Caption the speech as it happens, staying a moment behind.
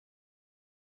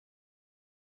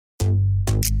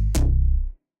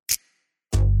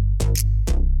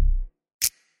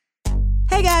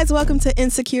Hey guys, welcome to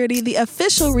Insecurity, the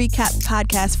official recap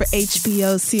podcast for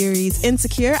HBO series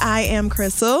Insecure. I am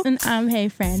Crystal. And I'm Hey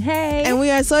Friend. Hey. And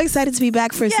we are so excited to be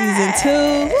back for season 2.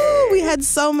 Woo! We had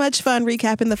so much fun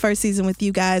recapping the first season with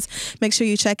you guys. Make sure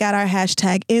you check out our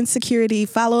hashtag Insecurity,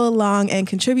 follow along, and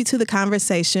contribute to the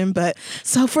conversation. But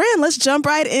so friend, let's jump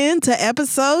right into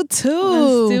episode 2.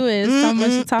 Let's do it. So much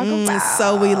to talk about.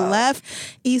 So we left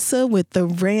Issa with the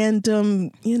random,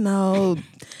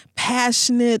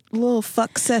 passionate little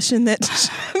fuck session that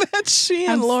she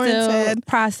and Lawrence had.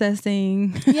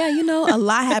 Processing. Yeah, a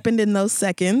lot happened in those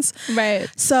seconds. Right.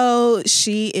 So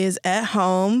she is at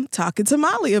home talking to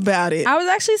Molly about it. I was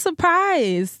actually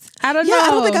surprised. I don't know. I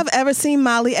don't think I've ever seen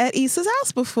Molly at Issa's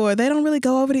house before. They don't really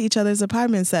go over to each other's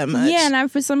apartments that much. Yeah,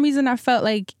 and for some reason I felt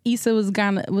like Issa was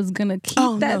gonna keep that.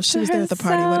 Oh no, she was there at the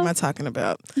party. What am I talking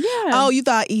about? Yeah. Oh, you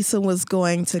thought Issa was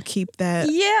going to keep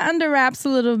that? Yeah, under wraps a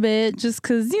little bit, just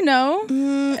because it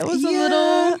was a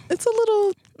little. It's a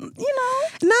little.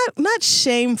 Not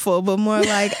shameful, but more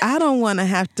like I don't want to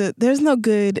have to. There's no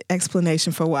good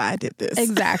explanation for why I did this.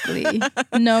 Exactly.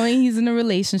 Knowing he's in a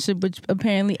relationship, which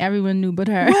apparently everyone knew but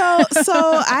her. Well, so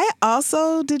I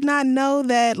also did not know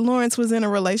that Lawrence was in a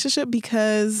relationship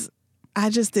because I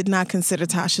just did not consider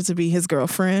Tasha to be his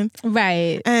girlfriend.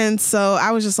 Right. And so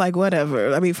I was just like,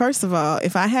 whatever. I mean, first of all,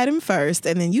 if I had him first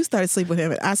and then you started sleeping with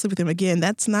him and I sleep with him again,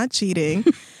 that's not cheating.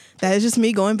 That is just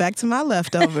me going back to my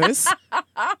leftovers.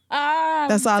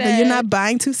 That's all. That you're not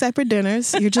buying 2 separate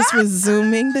dinners. You're just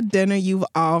resuming the dinner you've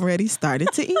already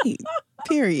started to eat.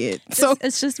 Period. So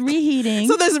it's just reheating.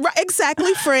 So there's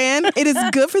exactly, Fran. It is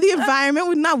good for the environment.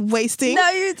 We're not wasting. No,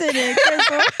 you didn't.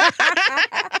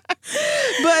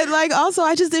 But also,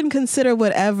 I just didn't consider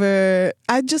whatever.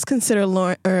 I just consider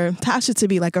Tasha to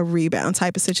be like a rebound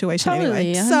type of situation.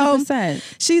 Totally, anyway. 100%.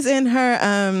 So she's in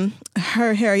her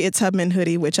Harriet Tubman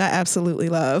hoodie, which I absolutely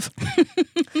love,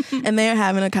 and they're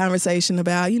having a conversation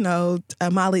about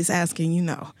Molly's asking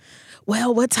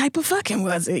well, what type of fucking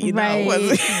was it? Right.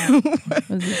 Was it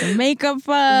the makeup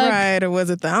fuck? Right, or was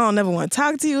it the I don't never want to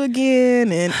talk to you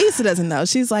again? And Issa doesn't know.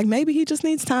 She's like, maybe he just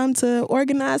needs time to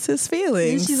organize his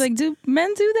feelings. And she's like, do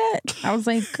men do that? I was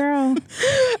like, girl.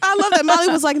 I love that. Molly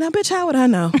was like, now, bitch, how would I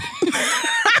know?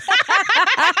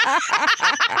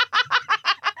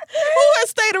 Who has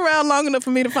stayed around long enough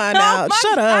for me to find out?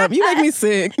 Shut up. You make me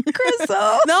sick.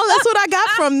 Crystal. No, that's what I got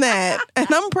from that. And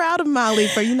I'm proud of Molly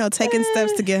for, taking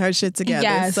steps to get her shit together.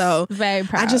 Yes, so very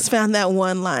proud. I just found that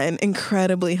one line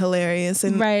incredibly hilarious.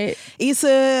 And right.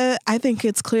 Issa, I think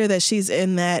it's clear that she's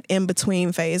in that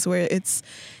in-between phase where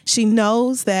she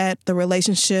knows that the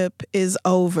relationship is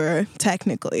over,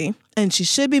 technically, and she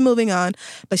should be moving on,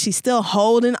 but she's still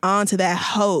holding on to that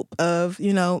hope of,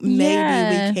 maybe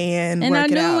we can and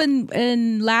work it out. And I knew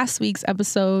in last week's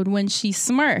episode when she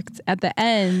smirked at the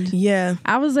end,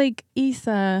 I was like,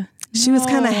 Issa. She was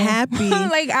kind of happy.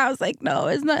 I was like, no,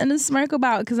 it's nothing to smirk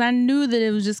about because I knew that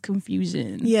it was just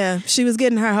confusion. Yeah, she was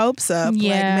getting her hopes up.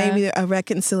 Yeah. Like maybe a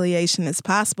reconciliation is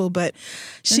possible, but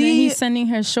and then he's sending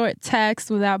her short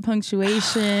text without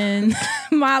punctuation.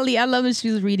 Molly, I love that she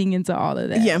was reading into all of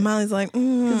that. Yeah, Molly's like,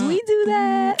 because we do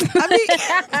that. I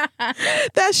mean,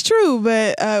 that's true.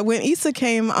 But when Issa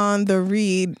came on the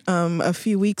read a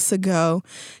few weeks ago,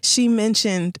 she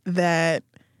mentioned that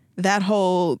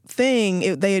whole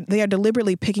thing, they are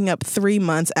deliberately picking up 3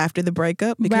 months after the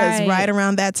breakup because right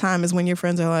around that time is when your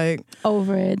friends are like,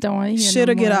 over it, don't want to hear shit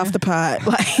no or get more. off the pot.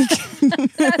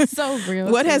 That's so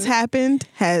real. What has happened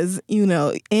has,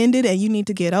 ended and you need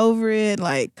to get over it.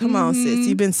 Like, come on, sis,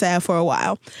 you've been sad for a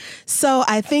while. So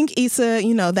I think Issa,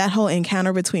 that whole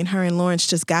encounter between her and Lawrence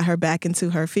just got her back into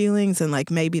her feelings and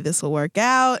maybe this will work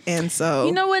out. And so,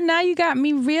 you know what? Now you got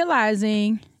me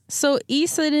realizing. So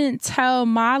Issa didn't tell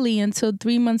Molly until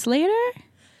 3 months later?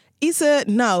 Issa,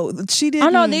 no, she didn't. Oh,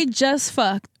 no, they just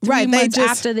fucked. 3 months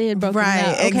after they had broken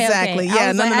up. Okay, exactly. Okay.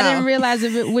 Yeah, no. I didn't realize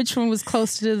which one was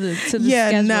closer to the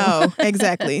schedule. No,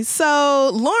 exactly. So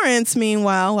Lawrence,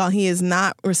 meanwhile, while he is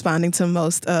not responding to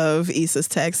most of Issa's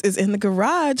texts, is in the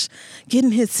garage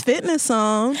getting his fitness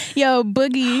on. Yo,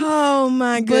 Boogie. Oh,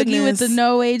 my goodness. Boogie with the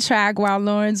No Way track while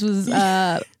Lawrence was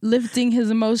lifting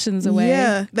his emotions away.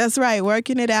 Yeah, that's right.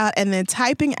 Working it out and then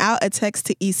typing out a text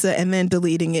to Issa and then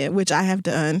deleting it, which I have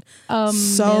done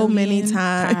so many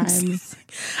times.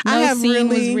 No I have scene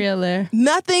was realer.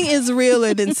 Nothing is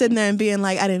realer than sitting there and being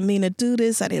like, I didn't mean to do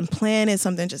this. I didn't plan it.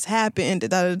 Something just happened. Da,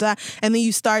 da, da. And then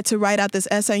you start to write out this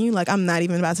essay and you're like, I'm not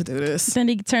even about to do this. Then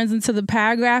it turns into the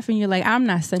paragraph and you're like, I'm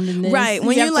not sending this. Right.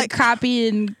 When you you're have to copy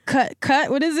and cut.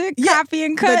 What is it? Yeah, Copy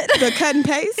and cut. The cut and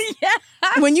paste? Yeah.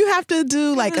 When you have to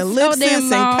do like It's so ellipsis damn and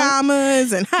long.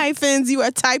 commas and hyphens, you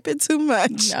are typing too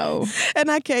much. No. And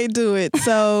I can't do it.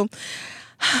 So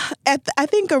I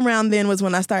think around then was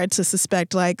when I started to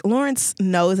suspect, like, Lawrence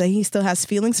knows that he still has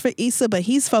feelings for Issa, but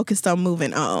he's focused on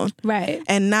moving on Right.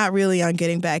 and not really on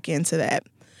getting back into that.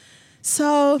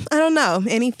 So I don't know.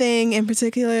 Anything in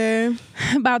particular?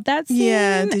 About that scene?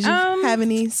 Yeah. Did you have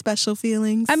any special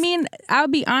feelings? I mean, I'll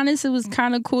be honest, it was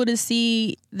kind of cool to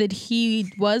see that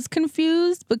he was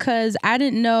confused because I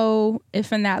didn't know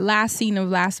if in that last scene of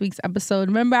last week's episode,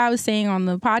 remember I was saying on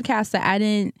the podcast that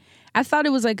I thought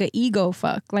it was like an ego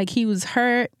fuck. Like he was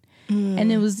hurt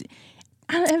and it was,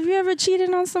 have you ever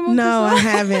cheated on someone No, before? I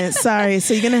haven't. Sorry.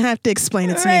 So you're going to have to explain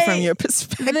it to me from your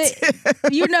perspective.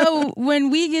 You know, when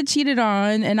we get cheated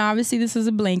on, and obviously this is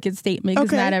a blanket statement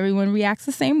because not everyone reacts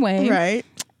the same way. Right.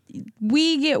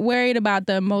 We get worried about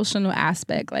the emotional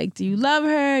aspect. Like, do you love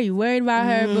her? Are you worried about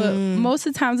her? But most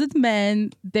of the times with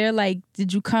men, they're like,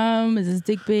 did you come? Is his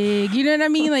dick big? You know what I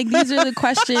mean? Like, these are the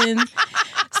questions.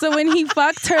 So when he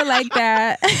fucked her like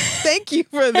that. Thank you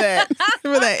for that,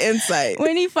 for that insight.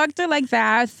 When he fucked her like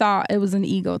that, I thought it was an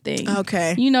ego thing.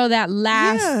 Okay. You know, that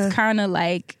last Yeah. kind of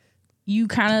like, you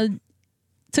kind of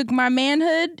took my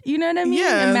manhood, you know what I mean?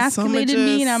 Yeah, Emasculated so I'ma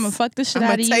me, and just- I'm gonna fuck the shit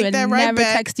I'ma out of you take and that right never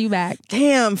back. text you back.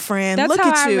 Damn, Fran. That's Look how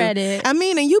at I you. read it. I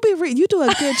mean, and you do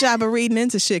a good job of reading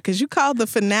into shit because you called the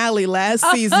finale last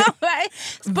season. Right?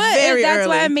 But Very that's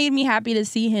why early. it made me happy to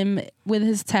see him with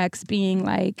his text being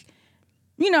like,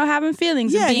 you know, having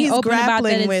feelings Yeah, and being he's open about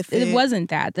grappling that. with It it. wasn't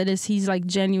that he's like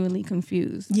genuinely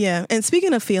confused. Yeah. And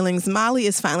speaking of feelings, Molly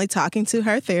is finally talking to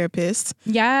her therapist.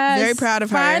 Yes, Very proud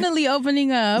of her. Finally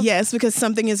opening up. Yes, because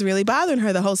something is really bothering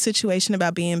her, the whole situation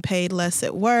about being paid less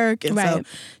at work. And so Right.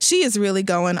 she is really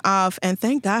going off. And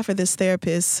thank God for this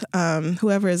therapist.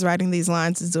 Whoever is writing these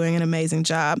lines is doing an amazing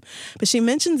job. But she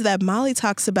mentions that Molly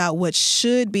talks about what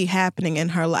should be happening in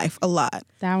her life a lot.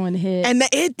 That one hit. And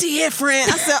it did,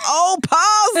 friend. I said, oh,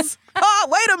 pause. Oh,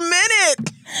 wait a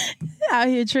minute. Out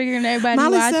here triggering everybody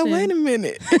Molly watching. said, wait a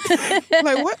minute.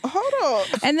 Like, what? Hold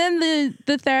on. And then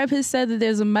the therapist said that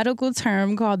there's a medical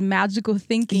term called magical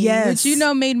thinking, Yes. which, you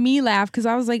know, made me laugh because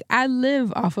I was like, I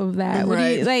live off of that. What do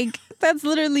you, Right. like, that's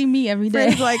literally me every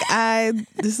day. Friends,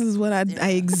 like, this is what I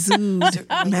exude,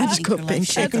 magical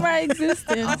thinking. That's my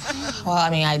existence. Well, I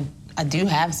mean, I do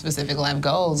have specific life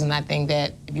goals, and I think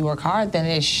that if you work hard, then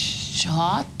it's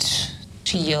short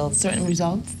to yield certain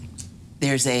results.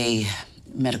 There's a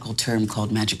medical term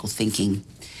called magical thinking.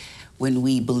 When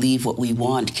we believe what we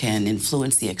want can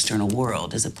influence the external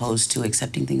world as opposed to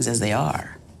accepting things as they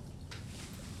are.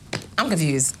 I'm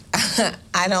confused.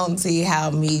 I don't see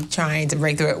how me trying to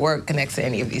break through at work connects to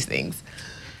any of these things.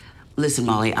 Listen,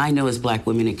 Molly, I know as Black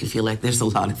women it can feel like there's a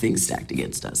lot of things stacked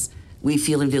against us. We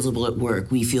feel invisible at work.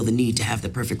 We feel the need to have the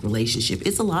perfect relationship.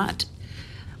 It's a lot.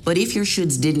 But if your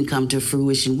shoulds didn't come to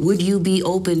fruition, would you be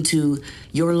open to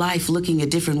your life looking a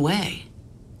different way?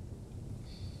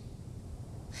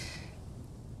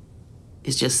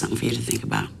 It's just something for you to think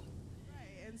about.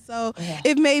 So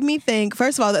it made me think,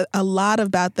 first of all, that a lot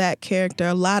about that character,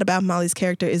 a lot about Molly's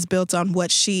character is built on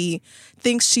what she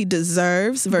thinks she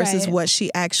deserves versus Right. what she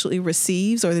actually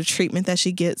receives or the treatment that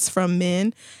she gets from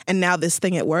men. And now this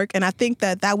thing at work. And I think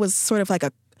that was sort of like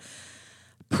a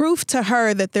proof to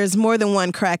her that there's more than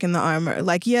one crack in the armor.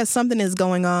 Like, yes, something is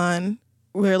going on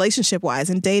relationship-wise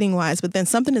and dating-wise, but then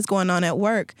something is going on at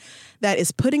work that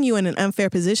is putting you in an unfair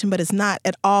position, but it's not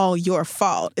at all your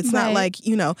fault. It's not Right. like,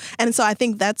 you know, and so I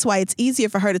think that's why it's easier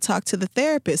for her to talk to the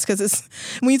therapist, because it's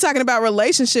when you're talking about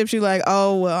relationships, you're like,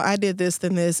 oh, well, I did this,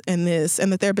 then this, and this.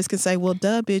 And the therapist can say, well,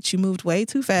 duh, bitch, you moved way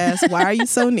too fast. Why are you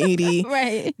so needy?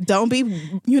 Right. Don't be,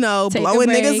 you know, Take a blowing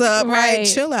break. niggas up, right? Right.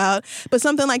 Chill out. But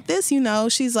something like this, you know,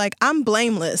 she's like, I'm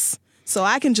blameless. So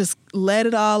I can just let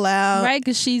it all out. Right,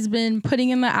 because she's been putting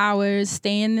in the hours,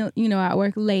 staying, you know, at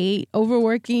work late,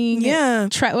 overworking. Yeah.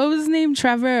 What was his name?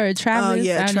 Trevor or Travis? Oh,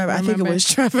 yeah, don't Trevor. I think it remember. was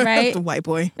Trevor. Right? The white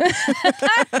boy.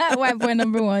 White boy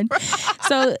number one.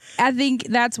 So I think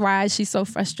that's why she's so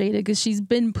frustrated, because she's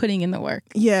been putting in the work.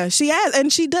 Yeah, she has.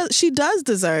 And she does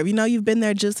deserve. You know, you've been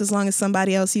there just as long as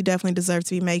somebody else. You definitely deserve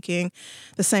to be making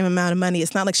the same amount of money.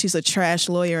 It's not like she's a trash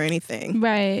lawyer or anything.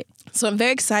 Right. So I'm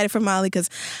very excited for Molly because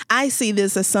I see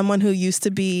this as someone who used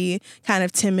to be kind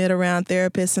of timid around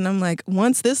therapists. And I'm like,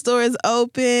 once this door is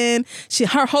open,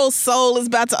 her whole soul is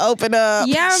about to open up.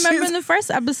 Yeah, I remember She's- in the first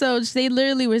episode, they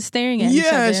literally were staring at each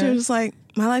other. Yeah, she was just like,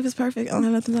 my life is perfect. I don't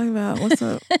have nothing to talk about. What's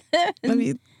up? Let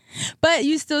me But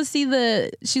you still see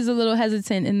she's a little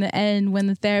hesitant in the end when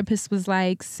the therapist was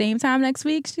like, same time next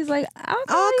week. She's like, I'll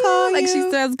call you. Like she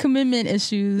still has commitment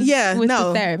issues with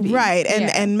the therapy. Right.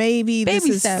 And maybe Baby this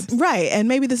is steps. right. And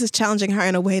maybe this is challenging her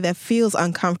in a way that feels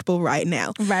uncomfortable right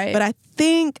now. Right. But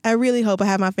I really hope, I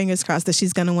have my fingers crossed that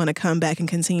she's going to want to come back and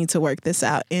continue to work this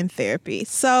out in therapy.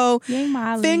 So Yay,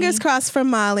 Molly. Fingers crossed for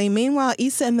Molly. Meanwhile,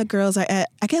 Issa and the girls are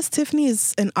at, I guess Tiffany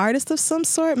is an artist of some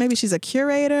sort. Maybe she's a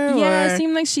curator. Yeah, it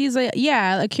seemed like she's a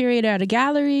curator at a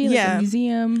gallery, like a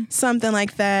museum. Something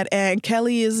like that. And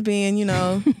Kelly is being,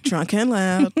 drunk and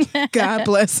loud. God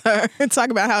bless her. Talk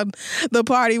about how the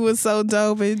party was so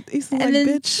dope. And Issa's like, then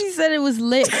bitch. she said it was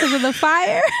lit because of the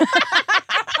fire.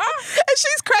 And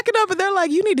she's cracking up and they're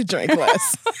like, you need to drink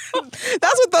less.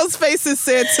 That's what those faces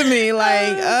said to me.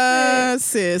 Like,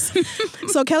 sis.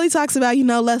 So Kelly talks about,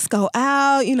 let's go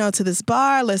out, to this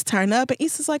bar, let's turn up. And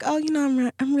Issa's like,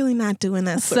 I'm really not doing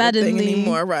that sort of thing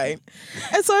anymore, right?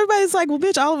 And so everybody's like, well,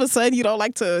 bitch, all of a sudden you don't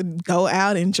like to go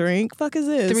out and drink? Fuck is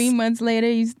this? 3 months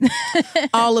later,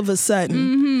 all of a sudden.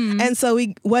 Mm-hmm. And so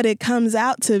what it comes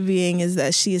out to being is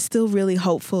that she is still really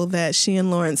hopeful that she and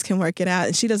Lawrence can work it out.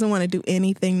 And she doesn't want to do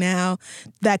anything now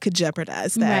that could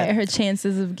jeopardize that. Right, her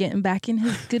chances of getting back in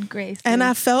his good graces. And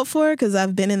I felt for her because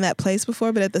I've been in that place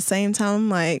before, but at the same time,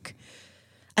 like,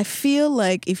 I feel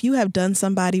like if you have done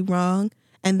somebody wrong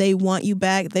and they want you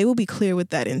back, they will be clear with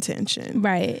that intention.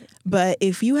 Right. But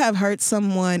if you have hurt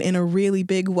someone in a really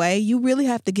big way, you really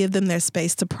have to give them their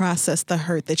space to process the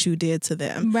hurt that you did to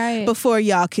them. Right. Before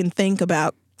y'all can think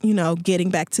about,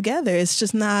 getting back together. It's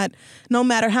just not, no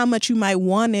matter how much you might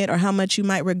want it or how much you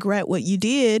might regret what you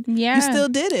did, you still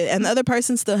did it. And the other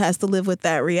person still has to live with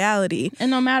that reality. And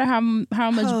no matter how much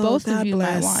both God of you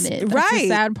bless. might want it. That's right. the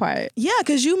sad part. Yeah,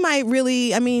 because you might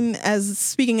really, as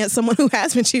speaking as someone who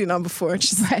has been cheated on before,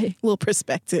 just a little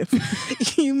perspective.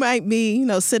 You might be,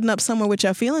 sitting up somewhere with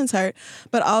your feelings hurt,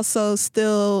 but also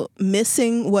still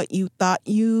missing what you thought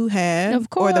you had.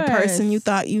 Of course. Or the person you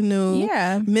thought you knew.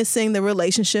 Yeah. Missing the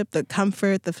relationship, the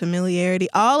comfort, the familiarity,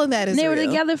 all of that is They real. were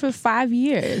together for 5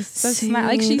 years. That's not,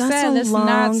 like she that's said, a that's not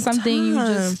long something you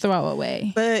time. just throw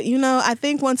away. But, I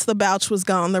think once the bouch was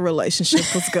gone, the relationship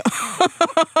was gone.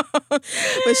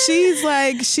 But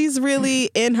she's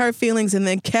really in her feelings. And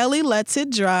then Kelly lets it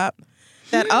drop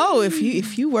that,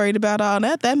 if you worried about all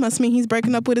that, that must mean he's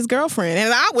breaking up with his girlfriend.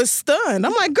 And I was stunned.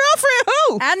 I'm like, girlfriend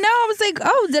who? I know. I was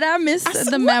like, did I miss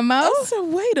the memo? I said,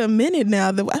 wait a minute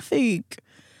now. I think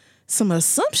some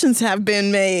assumptions have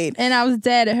been made. And I was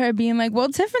dead at her being like, well,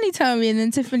 Tiffany told me. And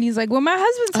then Tiffany's like, well, my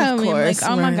husband told me. I'm like,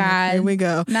 oh my God. Here we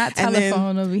go. Not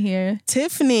telephone over here.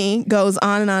 Tiffany goes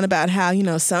on and on about how,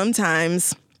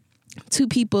 sometimes two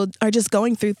people are just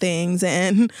going through things,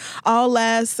 and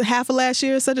half of last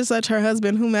year, such and such, her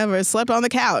husband, whomever, slept on the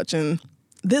couch and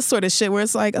this sort of shit, where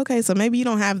it's like, okay, so maybe you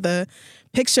don't have the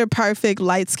picture perfect,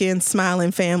 light-skinned,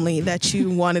 smiling family that you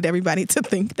wanted everybody to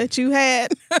think that you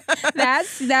had.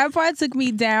 That part took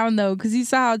me down though, because you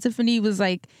saw how Tiffany was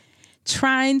like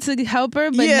trying to help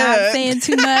her but not saying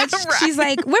too much. Right. She's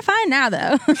like, we're fine now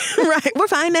though. Right, we're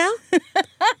fine now. So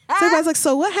everybody's like,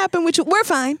 so what happened with you? We're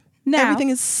fine. Now. Everything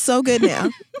is so good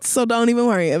now. So don't even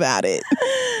worry about it.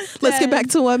 Let's get back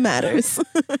to what matters.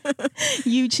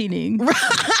 You cheating.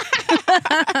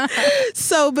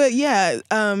 So, but yeah,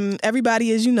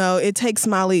 everybody, as you know, it takes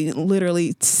Molly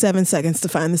literally 7 seconds to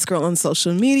find this girl on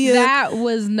social media. That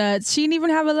was nuts. She didn't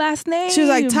even have a last name. She was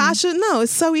like, Tasha. No,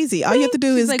 it's so easy. All you have to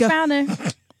do is like, go. Found her.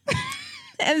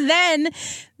 And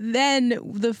then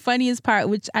the funniest part,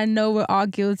 which I know we're all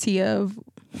guilty of,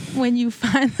 when you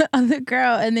find the other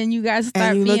girl and then you guys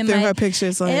start and you being look through like, her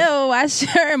pictures, like, ew, why should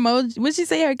her emoji? Would she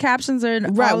say her captions are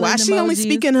right? Why is she only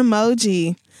speaking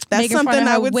emoji? That's making something fun of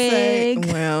I her would wig.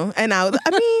 say. Well, and I would do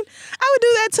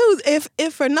that too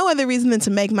if for no other reason than to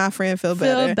make my friend feel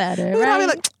better. Feel better, I'd right? be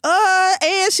like,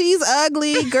 and she's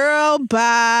ugly, girl.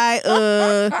 Bye.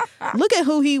 Look at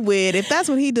who he with. If that's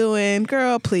what he doing,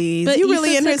 girl, please. But you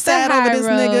really in her sad over this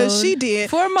nigga? She did.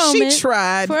 For a moment. She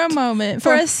tried. For a moment.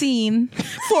 For a scene.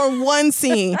 For one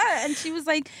scene. And she was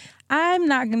like, I'm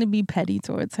not going to be petty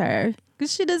towards her.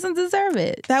 Because she doesn't deserve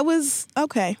it. That was,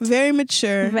 okay, very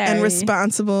mature and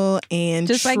responsible and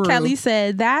just true. like Kelly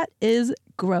said, that is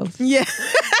growth. Yeah.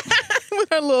 With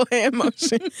her little hand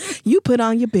motion. You put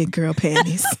on your big girl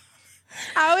panties.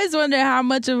 I always wonder how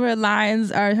much of her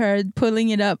lines are her pulling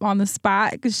it up on the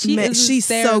spot. Because she's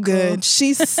so good.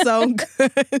 She's so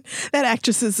good. That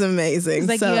actress is amazing. It's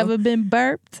like, you ever been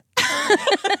burped?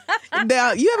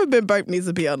 Now, you haven't been burped needs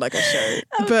to be on like a shirt.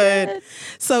 But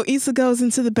so Issa goes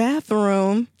into the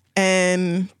bathroom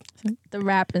and The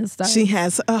rapping stuff. She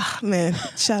has, oh man,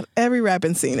 every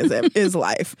rapping scene is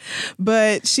life.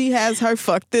 But she has her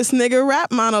fuck this nigga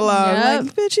rap monologue. Yep.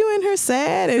 Like, bitch, you in her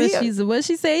sad. And What'd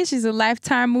she say? She's a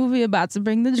Lifetime movie about to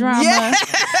bring the drama.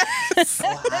 Yes.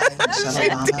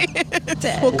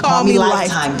 Well, call me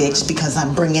Lifetime, bitch, because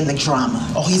I'm bringing the drama.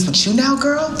 Oh, he's with you now,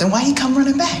 girl? Then why he come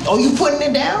running back? Oh, you putting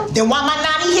it down? Then why my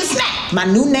nanny hit snap? My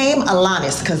new name,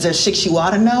 Alanis, because there's shit you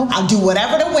ought to know. I'll do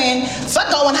whatever to win. Fuck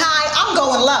going high, I'm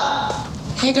going low.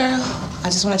 Hey, girl, I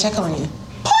just want to check on you.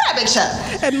 Pull that bitch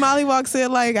up. And Molly walks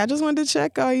in like, I just wanted to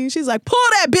check on you. She's like, pull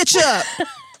that bitch up.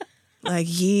 Like,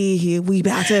 yeah, we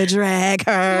about to drag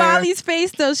her. Molly's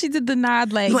face, though, she did the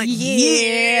nod like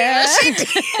yeah. She did.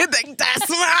 Like, that's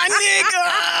my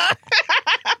nigga.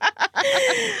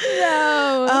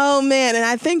 No. Oh, man. And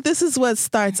I think this is what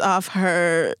starts off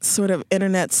her sort of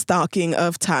internet stalking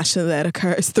of Tasha that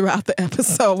occurs throughout the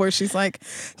episode, where she's like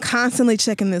constantly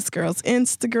checking this girl's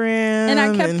Instagram. And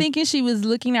I kept thinking she was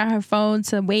looking at her phone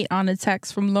to wait on a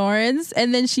text from Lawrence,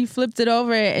 and then she flipped it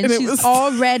over and she's was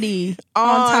already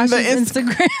on Tasha's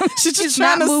Instagram. She's just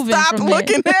trying to stop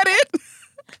looking at it.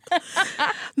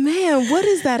 Man, what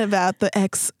is that about the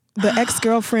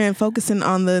ex-girlfriend focusing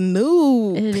on the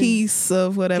new piece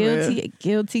of whatever?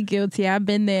 Guilty. I've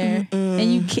been there.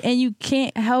 And you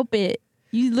can't help it.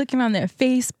 You looking on their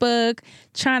Facebook,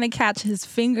 trying to catch his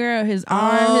finger or his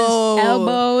arm, his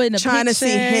elbow in a trying picture.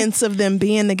 to see hints of them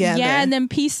being together. Yeah, and then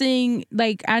piecing,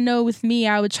 like, I know with me,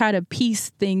 I would try to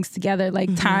piece things together, like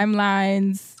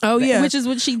timelines. Oh, yeah. Which is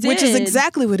what she did. Which is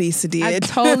exactly what Issa did. I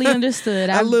totally understood.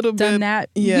 I've little done bit, that.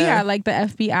 yeah. We are like the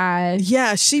FBI.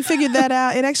 Yeah, she figured that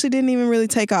out. It actually didn't even really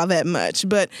take all that much.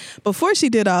 But before she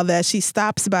did all that, she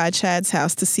stops by Chad's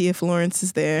house to see if Lawrence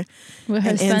is there. With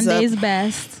her Sunday's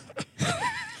best.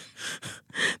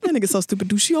 That nigga's so stupid.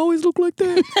 Do she always look like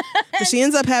that? But she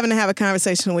ends up having to have a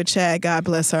conversation with Chad, God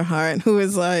bless her heart, who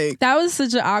is like... That was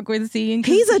such an awkward scene.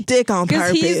 He's a dick on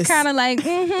purpose. Because he's kind of like,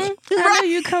 I know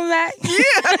you come back.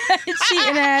 Yeah.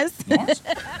 Cheating ass.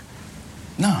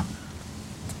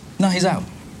 No, he's out.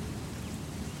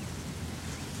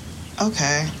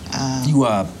 Okay. You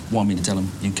want me to tell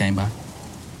him you came by?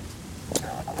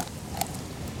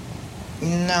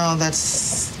 No,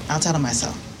 I'll tell him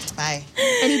myself. Bye.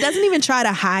 And he doesn't even try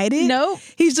to hide it. Nope.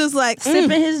 He's just like,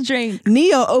 sipping his drink.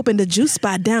 Neo opened a juice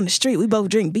spot down the street. We both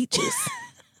drink beaches.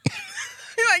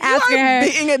 Like, Asking her,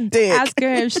 being a dick. Ask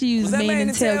her if she used mane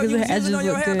and tail because her edges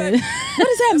look good. What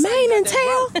is that, mane and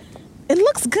tail? It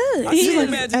looks good.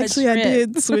 Actually, I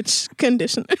did switch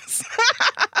conditioners.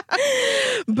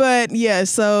 But yeah,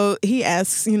 so he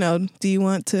asks, do you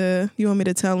want me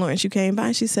to tell Lawrence you came by?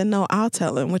 And she said, no, I'll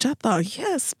tell him, which I thought,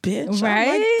 yes, bitch. Right?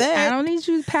 I like that. I don't need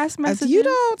you to pass messages. You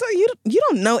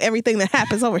don't know everything that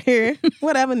happens over here.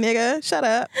 Whatever, nigga. Shut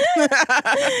up.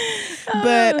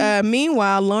 But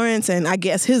meanwhile, Lawrence and I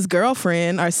guess his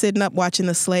girlfriend are sitting up watching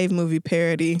the Slave movie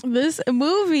parody. This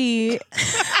movie...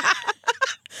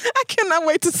 I cannot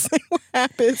wait to see what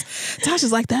happens.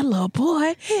 Tasha's like, that little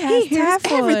boy, he hears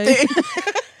typhoid. everything.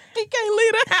 He can't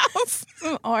leave the house.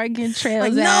 Some Oregon Trails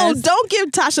Like, no, ass. don't give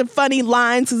Tasha funny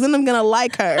lines because then I'm going to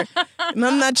like her. And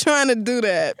I'm not trying to do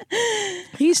that.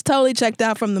 He's totally checked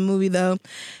out from the movie, though.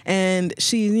 And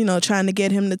she's, trying to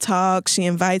get him to talk. She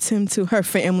invites him to her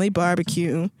family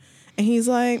barbecue. And he's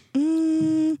like,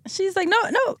 She's like, no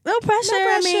pressure.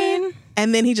 I mean,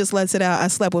 and then he just lets it out. I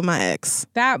slept with my ex.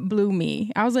 that blew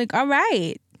me. I was like, all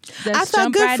right. I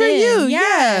thought good for you.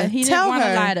 Yeah. He didn't Tell want to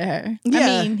her. lie to her. Yeah. I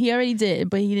mean, he already did,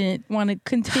 but he didn't want to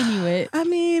continue it. I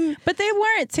mean, But they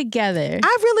weren't together.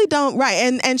 I really don't.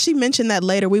 Right. And she mentioned that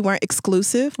later. We weren't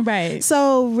exclusive. Right.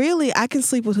 So really, I can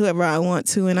sleep with whoever I want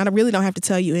to. And I really don't have to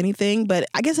tell you anything. But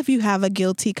I guess if you have a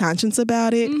guilty conscience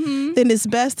about it, then it's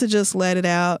best to just let it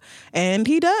out. And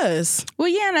he does. Well,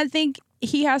 yeah, and I think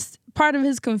he has part of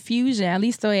his confusion, at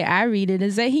least the way I read it,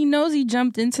 is that he knows he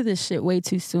jumped into this shit way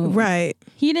too soon. Right.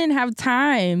 He didn't have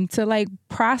time to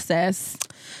process.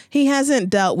 He hasn't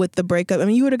dealt with the breakup. I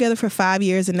mean, you were together for 5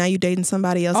 years and now you're dating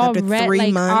somebody else after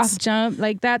 3 months. Off jump,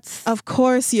 that's... Of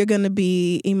course you're going to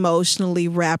be emotionally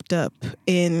wrapped up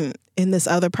in this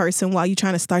other person while you're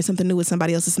trying to start something new with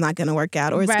somebody else. It's not going to work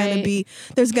out, or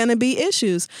there's going to be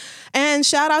issues. And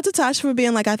shout out to Tasha for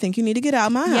being like, I think you need to get out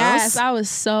of my house. Yes, I was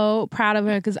so proud of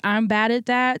her because I'm bad at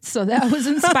that. So that was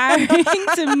inspiring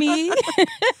to me.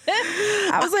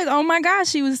 I was like, oh my gosh,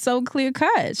 she was so clear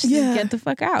cut. She said, get the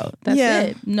fuck out. That's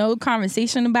it. No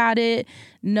conversation about it.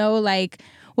 No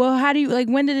well, how do you,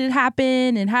 when did it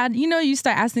happen? And how, you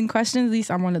start asking questions. At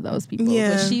least I'm one of those people.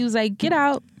 Yeah. But she was like, get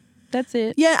out. That's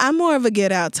it. Yeah, I'm more of a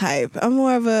get out type. I'm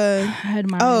more of a, I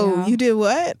admire oh, y'all. you did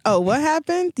what? Oh, what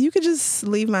happened? You could just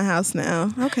leave my house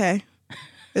now. Okay.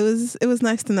 It was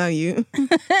nice to know you.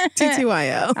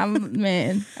 TTYL.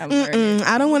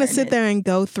 I don't want to sit there and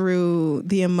go through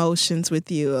the emotions with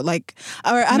you. Like,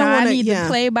 or I don't want to. I need the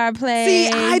play-by-play. See,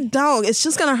 I don't. It's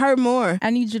just gonna hurt more. I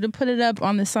need you to put it up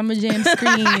on the Summer Jam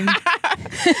screen. No,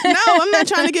 I'm not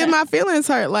trying to get my feelings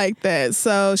hurt like that.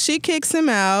 So she kicks him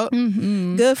out.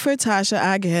 Mm-hmm. Good for Tasha,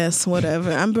 I guess.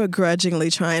 Whatever. I'm begrudgingly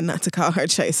trying not to call her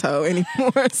Chase Ho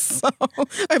anymore. So,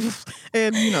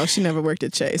 and she never worked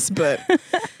at Chase, but.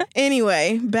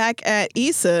 Anyway, back at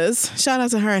Issa's, shout out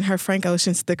to her and her Frank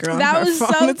Ocean sticker on her phone. That was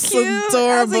so it's cute.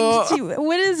 adorable. Like,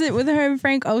 what is it with her and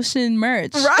Frank Ocean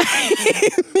merch? Right.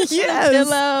 Yes.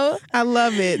 Pillow. I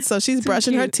love it. So she's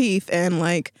brushing her teeth and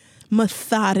like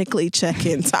methodically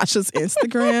checking Tasha's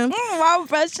Instagram. While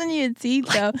brushing your teeth,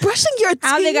 though. Brushing your teeth?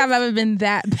 I don't think I've ever been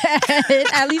that bad.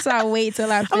 At least I'll wait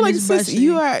till I finish brushing.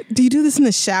 Do you do this in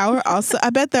the shower also? I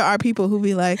bet there are people who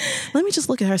be like, let me just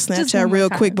look at her Snapchat real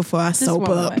quick before I soap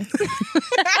up.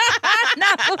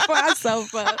 Not before I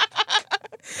soap up.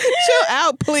 Chill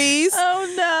out, please.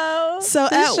 Oh, no. So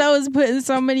this show is putting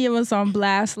so many of us on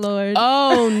blast, Lord.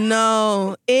 Oh,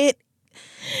 no.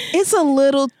 It's a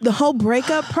little, the whole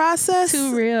breakup process.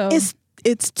 Too real.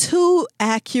 It's too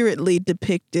accurately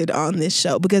depicted on this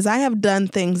show because I have done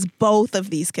things both of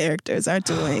these characters are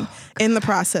doing in the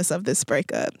process of this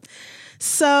breakup.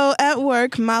 So at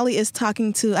work, Molly is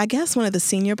talking to, I guess, one of the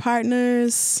senior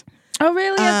partners. Oh,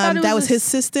 really? I thought that was his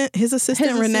assistant,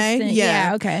 Renee. Assistant.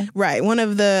 Yeah, okay. Right. One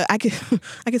of the, I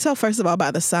could tell first of all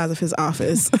by the size of his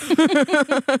office.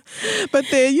 But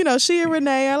then, she and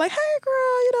Renee are like, hey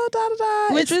girl,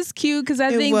 da-da-da. Which was cute because I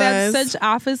think that's such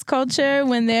office culture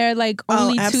when they're like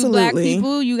only two black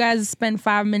people. You guys spend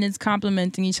 5 minutes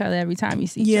complimenting each other every time you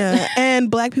see each other. Yeah, and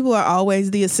black people are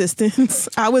always the assistants.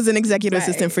 I was an executive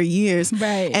assistant for years.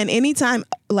 Right. And anytime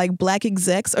like black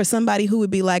execs or somebody who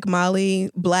would be like Molly,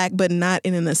 black but not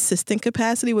in an assistant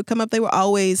capacity would come up, they were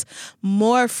always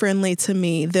more friendly to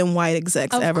me than white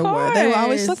execs ever were. They were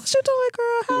always like, what you doing,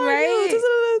 girl? How are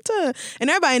you? And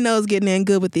everybody knows getting in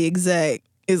good with the exec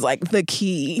is like the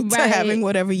key to having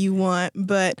whatever you want.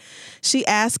 But she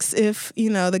asks if,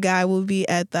 the guy will be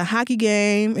at the hockey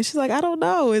game. And she's like, I don't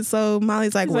know. And so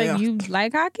Molly's like, well, you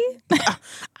like hockey?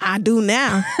 I do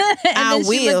now. And I then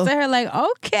will. She looked at her like,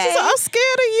 okay. She's like, I'm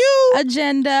scared of you.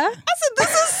 Agenda. I said, this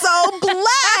is so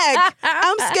black.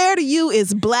 I'm scared of you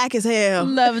is black as hell.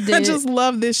 Loved it. I just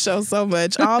love this show so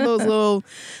much. All those little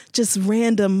just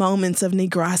random moments of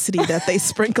negrosity that they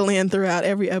sprinkle in throughout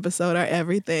every episode are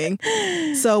everything.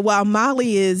 So while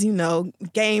Molly is,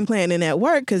 game planning at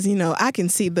work, because, I can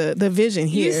see the vision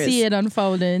here. You see it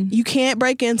unfolding. You can't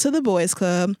break into the boys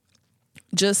club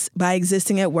just by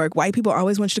existing at work. White people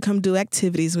always want you to come do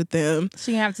activities with them.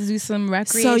 So you have to do some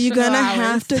recreational So you're going to hours.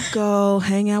 have to go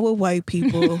hang out with white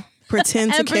people,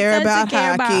 pretend to care about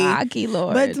hockey,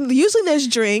 Lord. But usually there's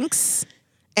drinks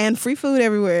and free food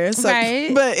everywhere. So,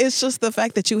 right. But it's just the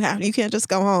fact that you can't just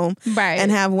go home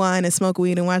and have wine and smoke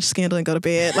weed and watch Scandal and go to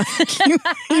bed. Like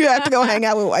you have to go hang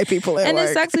out with white people at work. And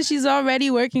it sucks that she's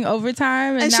already working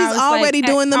overtime. And she's now it's already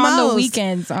doing the most. On the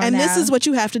weekends. And this is what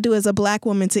you have to do as a black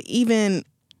woman to even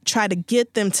try to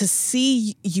get them to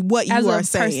see what you are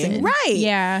saying. Right.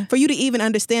 Yeah. For you to even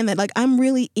understand that, like, I'm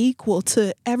really equal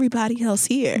to everybody else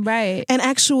here. Right. And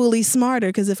actually smarter,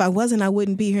 because if I wasn't, I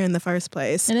wouldn't be here in the first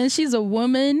place. And then she's a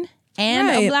woman and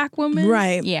a black woman.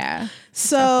 Right. Yeah.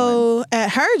 So at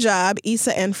her job,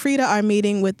 Issa and Frida are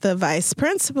meeting with the vice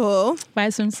principal.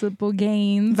 Vice Principal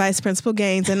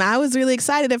Gaines. And I was really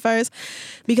excited at first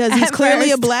because he's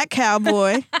clearly a black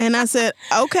cowboy. And I said,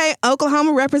 okay,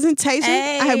 Oklahoma representation.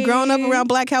 Hey. I have grown up around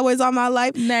black cowboys all my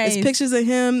life. Nice. There's pictures of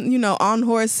him, on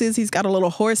horses. He's got a little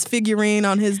horse figurine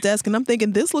on his desk. And I'm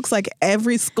thinking, this looks like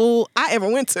every school I ever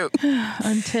went to.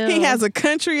 Until he has a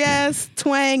country ass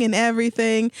twang and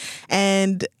everything.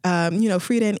 And,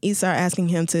 Frida and Issa are asking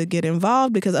him to get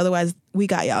involved because otherwise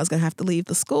y'all's going to have to leave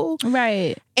the school.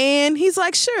 Right. And he's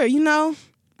like, sure,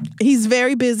 he's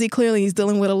very busy. Clearly he's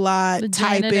dealing with a lot,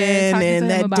 typing and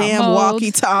that damn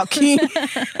walkie-talkie. It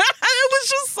was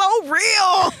just so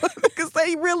real because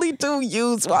they really do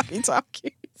use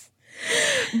walkie-talkies.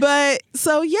 But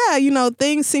so, yeah,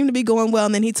 things seem to be going well.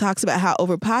 And then he talks about how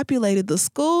overpopulated the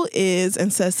school is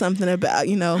and says something about,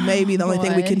 maybe the only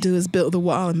thing we can do is build the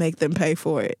wall and make them pay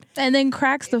for it. And then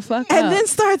cracks the fuck up. And then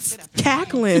starts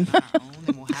cackling.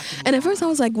 And at first I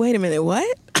was like, wait a minute,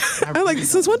 what? I'm like,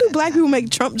 since when do black people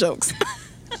make Trump jokes?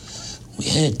 We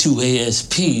had 2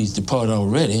 ASPs depart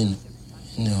already,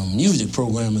 and music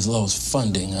program has lost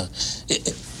funding.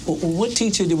 What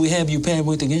teacher did we have you paired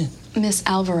with again? Miss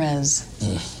Alvarez.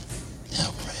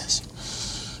 Alvarez.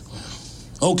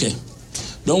 Okay.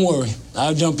 Don't worry.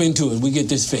 I'll jump into it. We get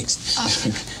this fixed.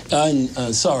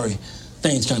 Sorry,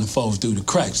 things kind of fall through the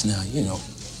cracks now, you know.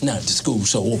 Now that the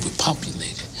school's so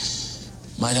overpopulated.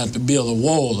 Might have to build a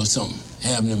wall or something.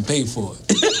 Have them pay for it.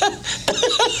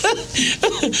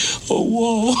 A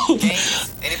wall.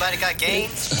 Gaines? Anybody got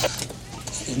Gaines?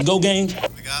 Go Gaines?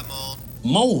 We got mold.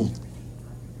 Mold?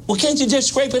 Well, can't you just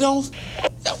scrape it off?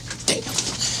 Oh, damn.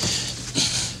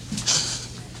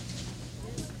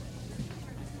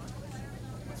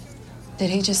 Did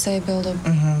he just say build a...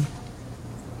 Mm-hmm.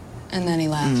 And then he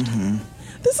laughed. Mm-hmm.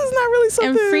 This is not really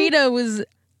something. And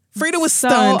Frida was so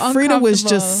stunned. Frida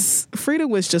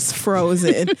was just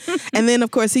frozen. And then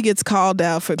of course he gets called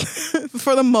out for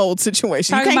the mold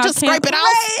situation. You can't just scrape it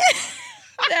off.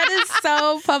 That is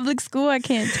so public school. I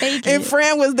can't take it. And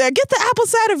Fran was there. Get the apple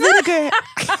cider vinegar.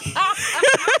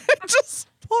 Just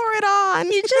pour it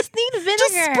on. You just need vinegar.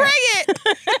 Just spray it.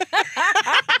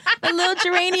 A little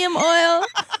geranium oil.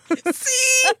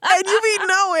 See? And you be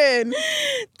knowing.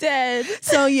 Dead.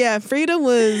 So yeah, Frida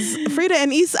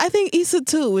and Issa, I think Issa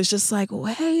too was just like,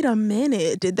 wait a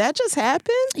minute. Did that just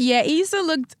happen? Yeah, Issa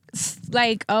looked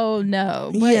like, oh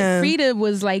no. But Yeah. Frida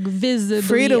was like visibly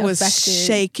Frida was affected.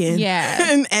 shaking.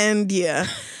 Yeah. and yeah.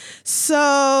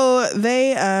 So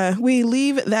we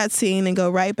leave that scene and go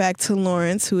right back to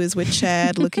Lawrence, who is with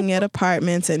Chad looking at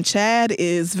apartments, and Chad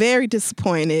is very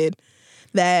disappointed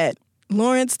that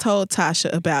Lawrence told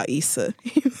Tasha about Issa.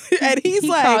 And he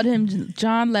called him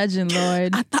John Legend,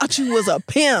 Lord. I thought you was a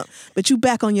pimp, but you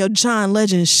back on your John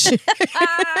Legend shit.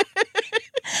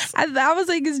 I was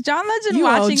like, is John Legend You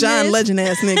watching old John this? Legend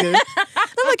ass nigga.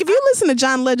 I'm like, if you listen to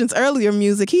John Legend's earlier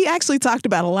music, he actually talked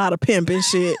about a lot of pimp and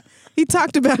shit. He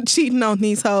talked about cheating on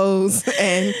these hoes,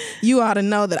 and you ought to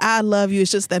know that I love you.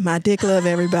 It's just that my dick love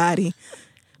everybody.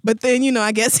 But then, you know,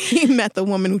 I guess he met the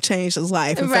woman who changed his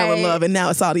life and fell in love, and now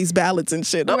it's all these ballads and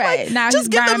shit. I'm like, Now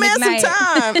just he's give the man Brian some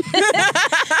McKnight.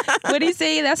 time. What'd he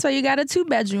say? That's why you got a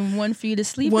 2-bedroom. One for you to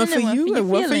sleep One in for and you and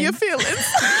one for your feelings. feelings.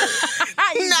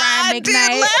 I did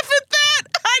laugh at that.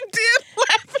 I did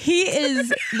laugh at He is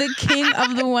the king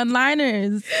of the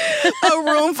one-liners. A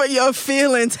room for your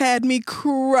feelings had me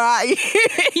crying.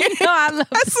 You know I love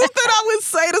That's something I would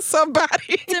say to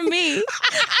somebody. to me.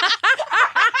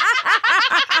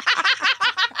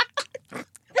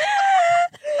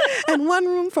 And one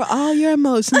room for all your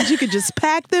emotions. You could just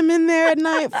pack them in there at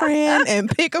night, Fran, and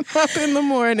pick them up in the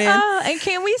morning. Oh, and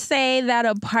can we say that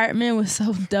apartment was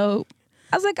so dope?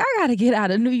 I was like, I gotta get out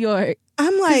of New York.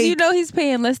 I'm like, you know he's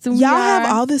paying less than we y'all are.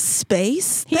 have all this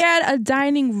space? He had a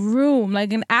dining room,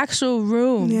 like an actual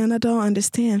room. Yeah, and I don't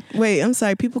understand. Wait, I'm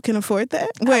sorry. People can afford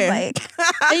that? Where? And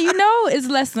you know it's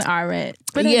less than our rent.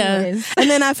 But anyways.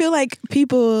 And then I feel like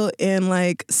people in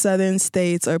like southern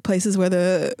states or places where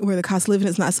the cost of living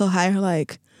is not so high are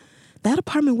like, that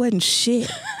apartment wasn't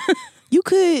shit. You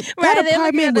could, that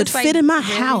apartment would fit in my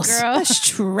house. Girl. That's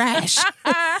trash.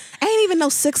 Ain't even no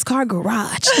 6-car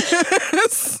garage.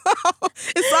 So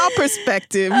it's all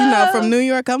perspective. You know, from New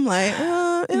York, I'm like,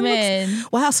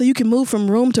 wow, so you can move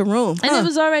from room to room. And it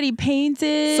was already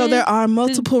painted. So there are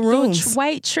multiple rooms.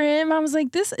 White trim. I was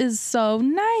like, this is so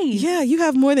nice. Yeah, you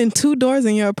have more than 2 doors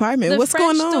in your apartment. The What's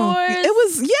French going on? doors,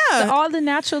 It was, all the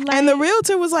natural light. And the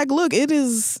realtor was like, look, it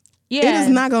is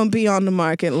not going to be on the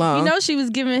market long. You know, she was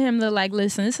giving him the like,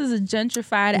 listen, this is a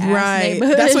gentrified ass right.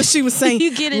 neighborhood. That's what she was saying.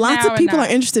 You get it Lots now of people or are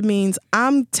not. interested means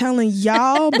I'm telling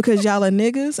y'all because y'all are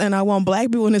niggas and I want black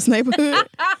people in this neighborhood.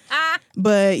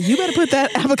 But you better put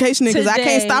that application in because I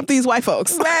can't stop these white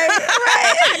folks. Right.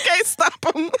 I can't stop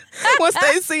them. Once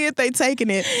they see it, they taking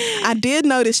it. I did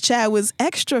notice Chad was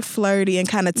extra flirty and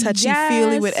kind of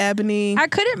touchy-feely with Ebony. I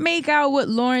couldn't make out what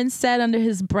Lawrence said under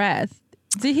his breath.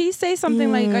 Did he say something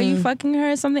like, are you fucking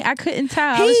her or something? I couldn't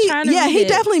tell. I was trying to read he it.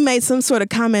 definitely made some sort of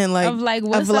comment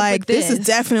What's up with this is this?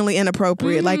 definitely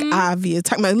inappropriate, like obvious.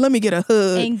 Talking about, let me get a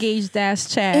hug. Engaged ass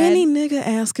Chad. Any nigga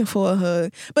asking for a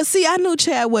hug. But see, I knew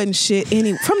Chad wasn't shit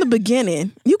from the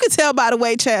beginning. You could tell by the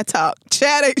way Chad talked.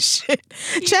 Chad ain't shit.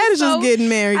 Chad is just getting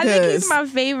married. I think he's my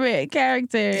favorite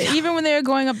character. Even when they were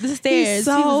going up the stairs,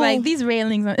 he was like, these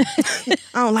railings. I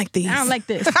don't like these. I don't like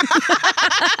this.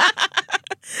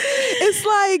 It's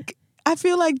like, I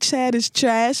feel like Chad is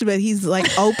trash, but he's like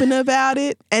open about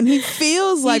it. And he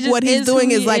feels like what he's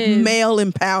doing is like male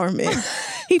empowerment.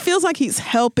 He feels like he's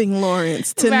helping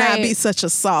Lawrence to not be such a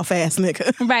soft ass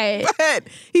nigga. Right. But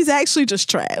he's actually just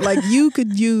trash. Like you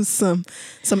could use some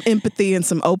empathy and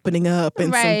some opening up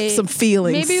and some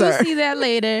feelings. Maybe sir. we'll see that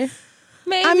later.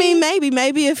 Maybe. I mean,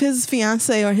 maybe if his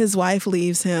fiance or his wife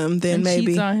leaves him, then And maybe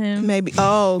cheats on him. maybe.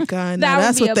 Oh God, no, That would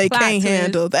that's be what a they plot can't twist.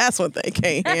 handle. That's what they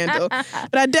can't handle.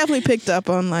 But I definitely picked up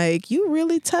on like you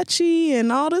really touchy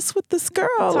and all this with this girl.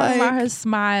 Talking about Like, her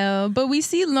smile. But we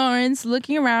see Lawrence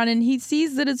looking around and he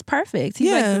sees that it's perfect. He's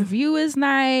Yeah. like, the view is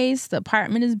nice, the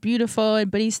apartment is beautiful,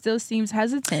 but he still seems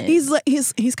hesitant.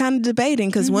 he's kind of debating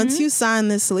because once you sign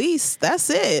this lease, that's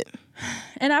it.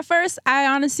 And at first, I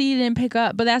honestly didn't pick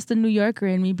up, but that's the New Yorker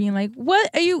in me being like, "What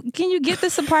are you? Can you get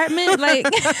this apartment?" Like,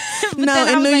 but No, then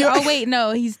I in was New like, York- "Oh wait,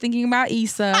 no, he's thinking about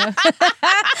Issa."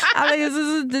 I'm like, this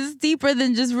is deeper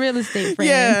than just real estate,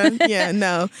 friend. Yeah,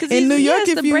 no. Because In New York, he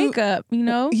has if the you breakup, you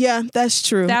know, yeah, that's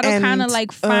true. that'll And, kind of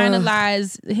like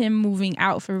finalize him moving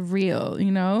out for real,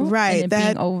 you know, right. and it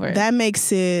being over. That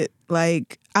makes it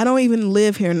like I don't even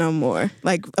live here no more.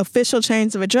 Like official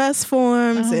change of address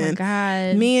forms oh my and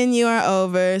god, me and you are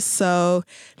over. So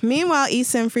meanwhile,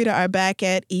 Issa and Frida are back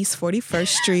at East 41st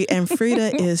Street, and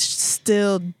Frida is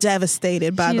still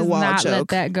devastated by she the has wall not let joke.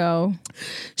 that go.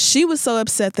 She was so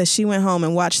upset that she went home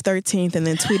and watched 13th and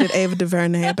then tweeted Ava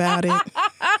DuVernay about it.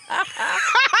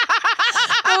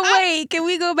 But wait, can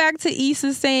we go back to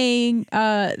Issa saying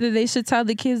that they should tell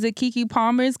the kids that Keke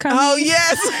Palmer is coming? Oh,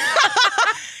 yes.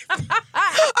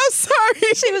 I'm sorry.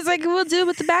 She was like, we'll deal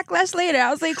with the backlash later.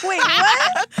 I was like, wait,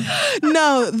 what?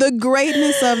 No, the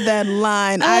greatness of that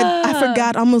line. I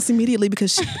forgot almost immediately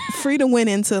because Frida went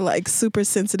into like super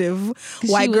sensitive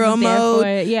white was girl there mode. for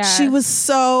it, yeah. She was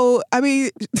so, I mean,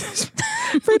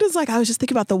 Frida's like, I was just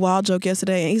thinking about the wall joke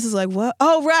yesterday. And Issa's like, what?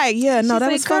 Oh, right. Yeah, no, She's that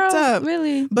like, was fucked "Girl, up.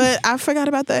 really?" But I forgot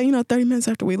about that, 30 minutes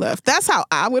after we left. That's how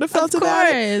I would have felt Of about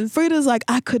it. course. Frida's like,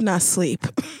 I could not sleep.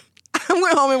 I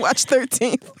went home and watched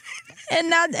 13th. And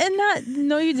not,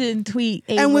 no, you didn't tweet.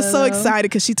 Ava, And was so though. excited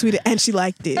because she tweeted and she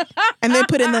liked it. And then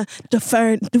put in the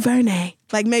DuVernay.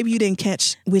 Like maybe you didn't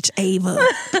catch which Ava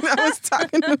I was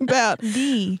talking about.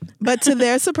 But to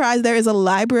their surprise, there is a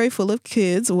library full of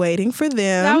kids waiting for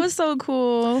them. That was so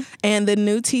cool. And the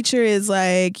new teacher is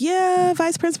like, yeah,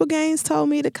 Vice Principal Gaines told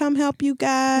me to come help you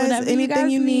guys. Whatever you Anything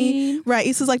guys you need. Right.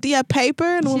 Issa's like, do you have paper?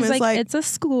 And the She's woman's like, it's a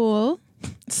school.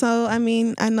 so, I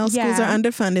mean, I know schools Yeah. are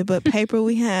underfunded, but paper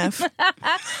we have.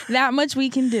 That much we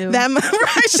can do.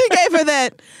 Right, she gave her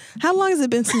that. How long has it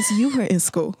been since you were in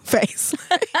school? Face.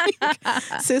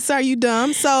 Sis, are you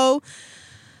dumb? So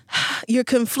you're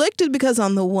conflicted because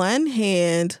on the one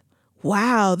hand,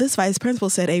 wow, this vice principal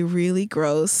said a really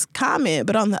gross comment.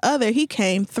 But on the other, he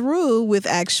came through with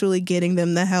actually getting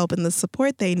them the help and the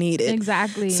support they needed.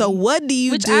 Exactly. So what do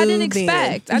you Which do I didn't then?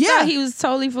 expect. I thought he was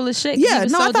totally full of shit. 'cause Yeah, he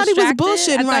was no, so I thought he was distracted.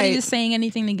 bullshitting, I thought right. he was saying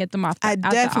anything to get them off. I out the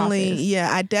definitely,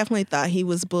 office. I definitely thought he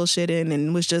was bullshitting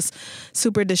and was just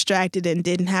super distracted and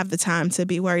didn't have the time to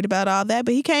be worried about all that.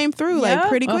 But he came through like Yep,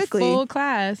 pretty a quickly. full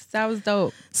class. That was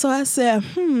dope. So I said,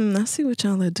 I see what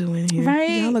y'all are doing here.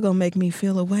 Right. Y'all are gonna make me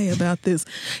feel a way about this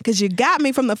because you got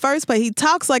me from the first place. He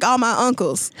talks like all my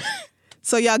uncles.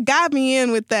 So y'all got me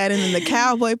in with that, and then the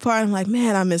cowboy part. I'm like,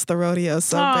 man, I miss the rodeo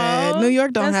so bad. New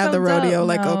York don't that's have so the rodeo dope.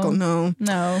 like No. Have no.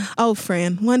 No. Oh,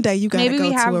 friend, one day you gotta Maybe go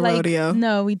we have to a like rodeo.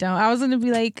 no, we don't. I was gonna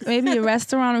be like maybe a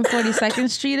restaurant on 42nd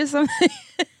Street or something.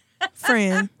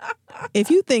 Friend, if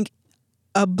you think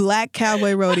a black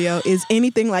cowboy rodeo is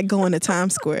anything like going to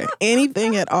Times Square,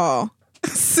 anything at all,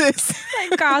 sis.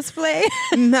 Like cosplay.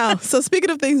 No. So speaking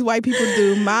of things white people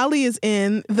do, Molly is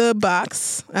in the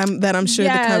box that I'm sure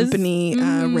Yes. the company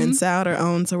rents out or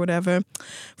owns or whatever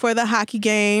for the hockey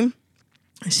game.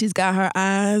 She's got her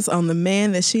eyes on the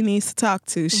man that she needs to talk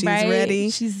to. She's Right?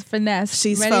 ready. She's finesse.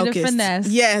 She's ready focused. to finesse.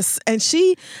 Yes. And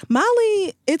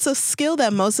Molly, it's a skill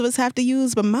that most of us have to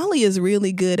use, but Molly is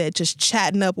really good at just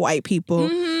chatting up white people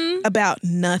about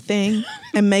nothing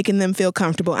and making them feel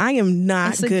comfortable. I am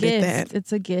not It's a good gift. at that.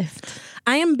 It's a gift.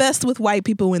 I am best with white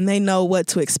people when they know what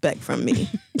to expect from me.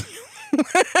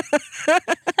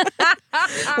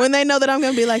 When they know that I'm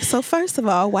going to be like, so first of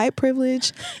all, white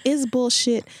privilege is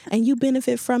bullshit and you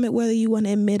benefit from it whether you want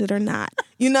to admit it or not.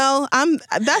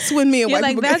 That's when me and You're white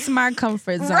like, people that's my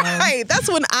comfort zone. Right. That's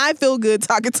when I feel good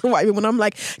talking to white people. When I'm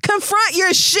like, confront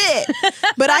your shit.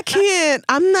 But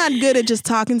I'm not good at just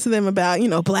talking to them about,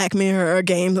 Black Mirror or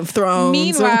Game of Thrones.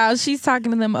 Meanwhile, she's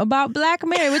talking to them about Black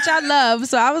Mirror, which I love.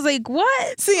 So I was like,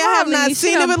 what? See, I have not Molly, seen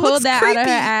she it, done but it pulled looks that out of creepy.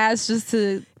 her ass just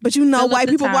to. But fill up white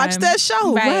the people watch time. that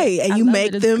show, right? And I you love make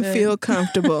it. It's them good. feel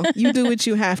comfortable. You do what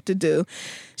you have to do.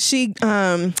 She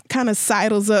kind of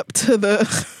sidles up to the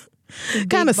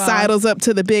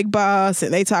big boss,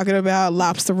 and they talking about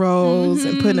lobster rolls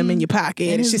and putting them in your pocket.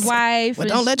 And his she's wife. like,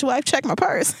 well, don't let your wife check my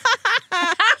purse.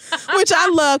 Which I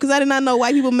love because I did not know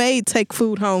white people made take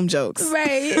food home jokes.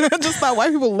 Right. I just thought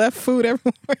white people left food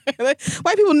everywhere.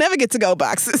 White people never get to-go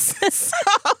boxes. So.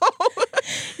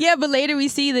 Yeah, but later we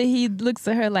see that he looks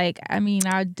at her like, I mean,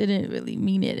 I didn't really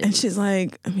mean it. And she's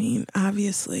like, I mean,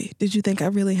 obviously. Did you think I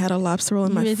really had a lobster roll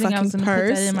in my really think I was fucking gonna put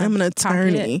that purse? in my I'm an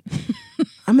attorney.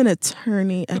 I'm an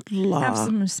attorney at law. Have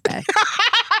some respect.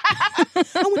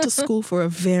 I went to school for a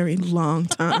very long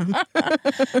time.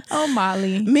 Oh,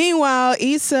 Molly. Meanwhile,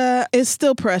 Issa is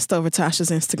still pressed over Tasha's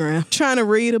Instagram, trying to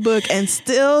read a book and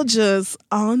still just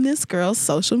on this girl's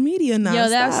social media nonstop. Yo,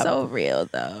 that's so real,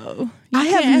 though. I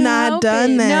have not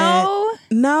done that. No?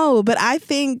 No, but I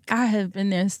think... I have been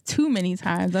there too many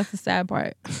times. That's the sad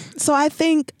part. So I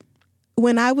think...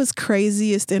 when I was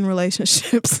craziest in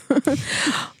relationships,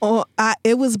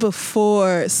 it was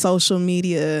before social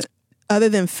media, other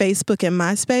than Facebook and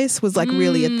MySpace, was like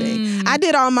really a thing. I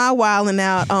did all my wilding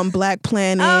out on Black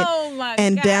Planet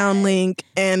and God. Downlink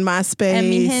and MySpace. And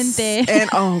Mi Gente. And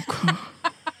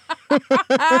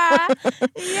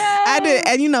I did,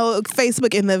 and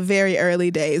Facebook in the very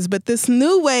early days. But this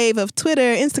new wave of Twitter,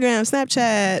 Instagram,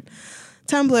 Snapchat,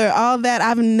 Tumblr, all that,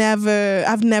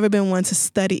 I've never been one to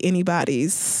study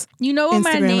anybody's. You know what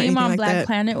Instagram my name on like Black that.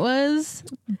 Planet was?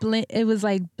 It was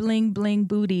like Bling Bling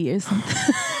Booty or something.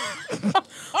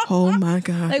 Oh my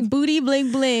God. Like Booty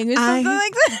Bling Bling or something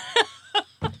like that.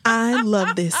 I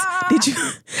love this.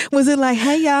 Was it like,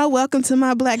 hey y'all, welcome to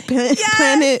my Black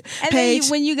Planet And page?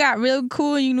 then when you got real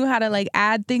cool, you knew how to like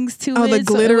add things to it. Oh, the so it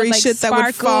glittery would, like, shit that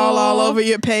would fall all over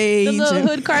your page. The little and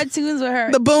hood cartoons with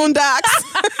her. The Boondocks.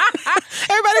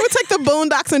 Everybody would take the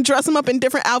Boondocks and dress them up in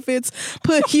different outfits.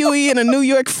 Put Huey in a New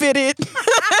York fitted.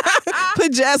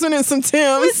 Put Jasmine in some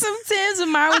Timbs. With some Timbs with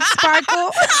mine with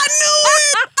sparkle.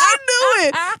 I knew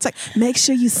it. It's like, make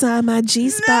sure you sign my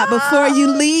G-spot before you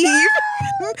leave.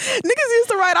 Niggas used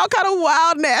to write all kind of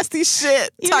wild, nasty shit.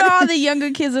 You know, all the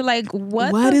younger kids are like,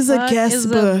 what the is a fuck guest is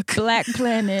book? A Black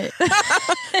Planet?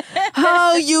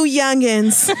 Oh, you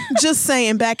youngins. Just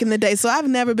saying, back in the day. So I've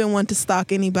never been one to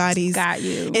stalk anybody's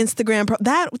Instagram.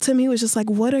 That to me was just like,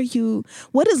 what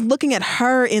is looking at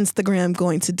her Instagram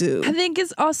going to do? I think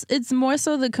it's more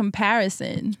so the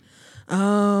comparison.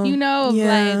 Oh,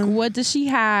 like, what does she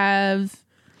have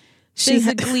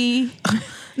physically?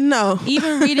 No.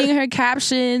 Even reading her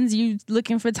captions, you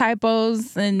looking for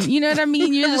typos, and you know what I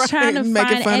mean? You're just trying to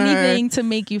find anything to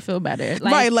make you feel better.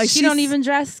 Like she don't even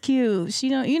dress cute. She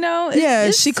don't,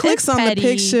 she clicks on the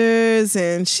pictures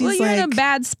and she's you're in a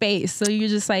bad space, so you're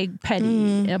just like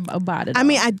petty about it. I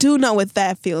mean, I do know what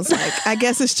that feels like. I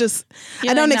guess it's just,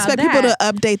 I don't expect people to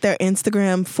update their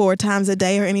Instagram 4 times a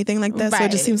day or anything like that. So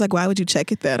it just seems like, why would you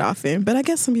check it that often? But I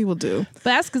guess some people do. But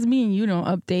that's because me and you don't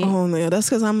update. Oh man, that's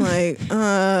because I'm like,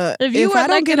 if you were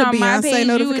looking on my page,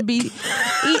 you would be.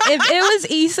 If it was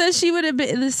Issa, she would have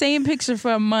been the same picture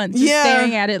for a month, just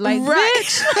staring at it like,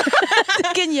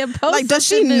 bitch. Can you post? Like, does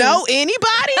she know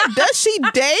anybody? Does she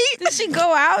date? Does she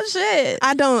go out? Shit.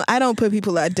 I don't put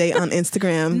people I date on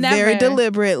Instagram very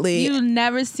deliberately. You've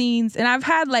never seen, and I've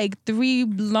had like 3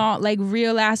 long, like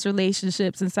real ass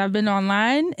relationships since I've been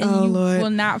online, and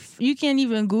will not. You can't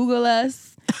even Google us.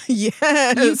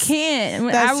 Yes. You can't.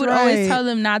 I would always tell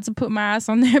them not to put my ass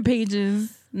on their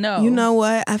pages. No. You know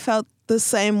what? I felt the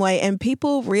same way, and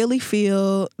people really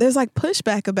feel there's like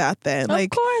pushback about that. Of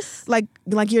course. Like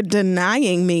you're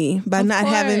denying me by not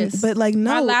having, but like, no.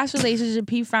 My last relationship,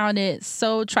 he found it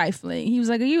so trifling. He was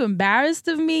like, are you embarrassed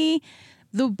of me?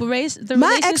 The relationship.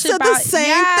 My ex said the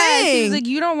same thing. He was like,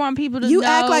 you don't want people to you know.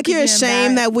 act like you're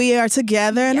ashamed that we are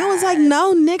together. And I was like,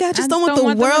 no, nigga, I just don't want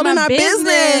the world in our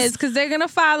business. Because they're going to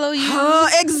follow you.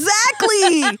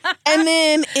 Exactly. And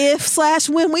then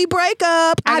when we break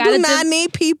up, I do not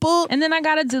need people. And then I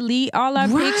got to delete all our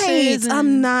pictures.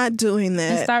 I'm not doing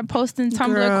that. And start posting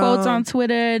Tumblr quotes on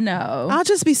Twitter. No. I'll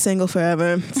just be single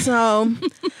forever. So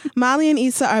Molly and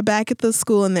Issa are back at the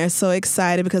school and they're so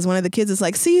excited because one of the kids is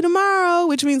like, see you tomorrow.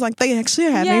 Which means like they actually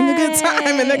are having a good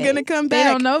time and they're gonna come back.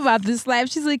 They don't know about this life.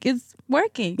 She's like, it's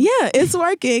working. Yeah, it's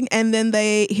working. And then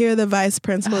they hear the vice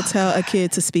principal tell a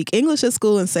kid to speak English at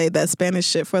school and say that's Spanish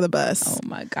shit for the bus. Oh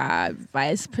my God,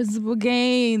 Vice Principal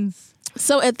Gaines.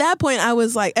 So at that point I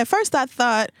was like, at first I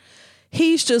thought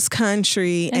he's just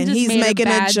country and he's making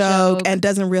a joke and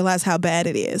doesn't realize how bad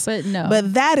it is. But no.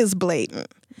 But that is blatant.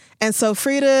 And so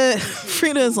Frida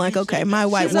is like, okay, my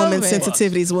white woman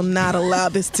sensitivities will not allow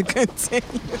this to continue.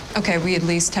 Okay, we at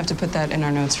least have to put that in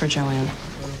our notes for Joanne.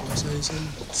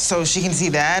 So she can see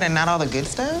that and not all the good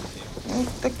stuff?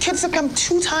 The kids have come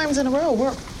 2 times in a row.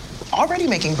 We're already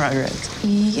making progress.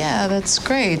 Yeah, that's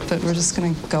great, but we're just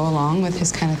gonna go along with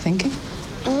his kind of thinking.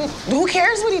 Who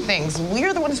cares what he thinks?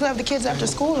 We're the ones who have the kids after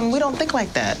school, and we don't think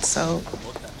like that, so.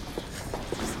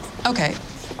 Okay.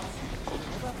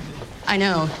 I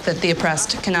know that the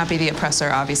oppressed cannot be the oppressor,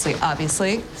 obviously.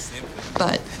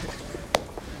 But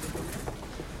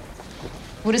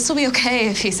would it still be okay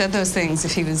if he said those things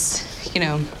if he was,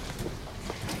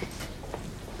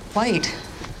 white?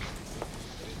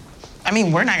 I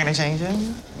mean, we're not gonna change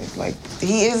him. It's like,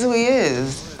 he is who he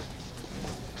is.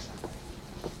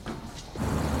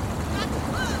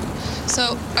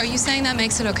 So, are you saying that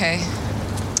makes it okay?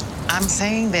 I'm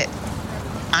saying that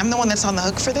I'm the one that's on the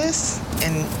hook for this,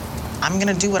 and I'm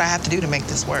gonna do what I have to do to make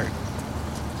this work.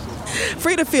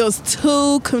 Frida feels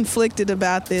too conflicted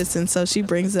about this, and so she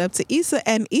brings it up to Issa,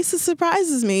 and Issa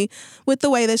surprises me with the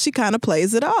way that she kind of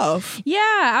plays it off. Yeah,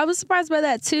 I was surprised by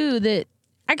that too, that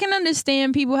I can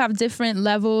understand people have different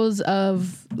levels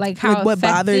of like how Like what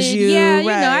affected. bothers you, Yeah, you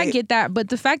know, I right. get that. But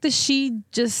the fact that she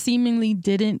just seemingly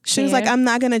didn't She was care. like, I'm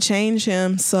not going to change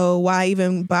him, so why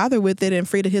even bother with it? And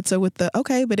Frida hits her with the,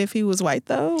 okay, but if he was white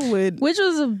though, would... Which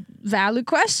was a valid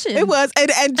question. It was.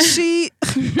 And she,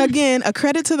 again, a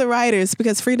credit to the writers,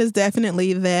 because Frida's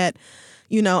definitely that,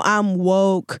 I'm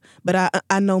woke, but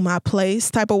I know my place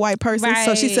type of white person.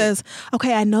 So she Right. says,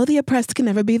 okay, I know the oppressed can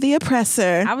never be the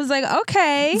oppressor. I was like,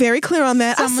 okay. Very clear on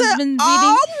that. Someone's I said, been reading,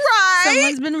 all right.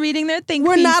 Someone's been reading their think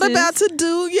We're pieces. not about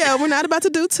to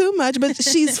do too much, but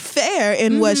she's fair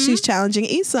in what she's challenging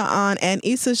Issa on, and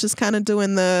Issa's just kind of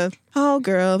doing the, oh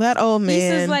girl, that old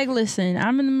man. Issa's like, listen,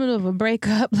 I'm in the middle of a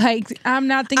breakup. Like, I'm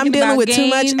not thinking I'm dealing about with games. too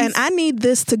much, and I need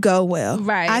this to go well.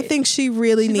 Right. I think she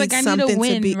really She's needs like, I need a something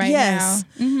win to be. right yes.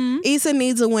 now. Mm-hmm. Issa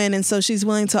needs a win, and so she's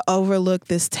willing to overlook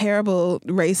this terrible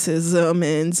racism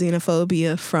and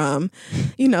xenophobia from,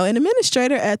 an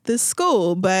administrator at this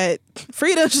school. But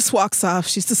Frida just walks off.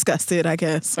 She's disgusted, I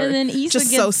guess. And then Issa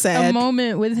just gets so sad. a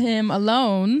moment with him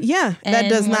alone. Yeah, that And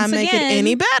does not once make it again,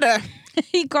 any better.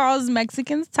 He calls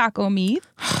Mexicans taco meat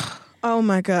Oh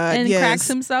my God! and yes. cracks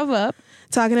himself up.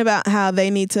 Talking about how they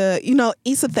need to,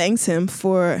 Issa thanks him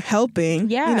for helping,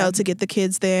 to get the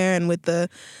kids there and with the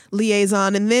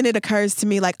liaison. And then it occurs to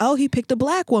me like, oh, he picked a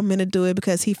black woman to do it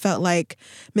because he felt like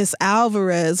Miss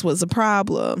Alvarez was a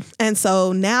problem. And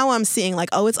so now I'm seeing like,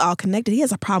 oh, it's all connected. He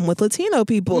has a problem with Latino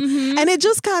people. And it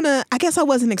just kind of, I guess I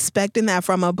wasn't expecting that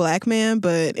from a black man,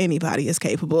 but anybody is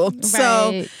capable. So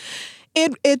Right.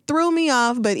 It threw me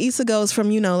off, but Issa goes from,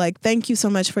 thank you so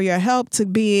much for your help to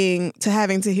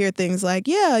having to hear things like,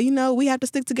 yeah, we have to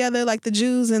stick together like the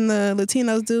Jews and the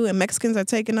Latinos do, and Mexicans are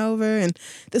taking over, and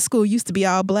this school used to be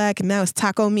all black and now it's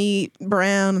taco meat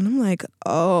brown. And I'm like,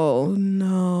 oh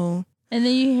no. And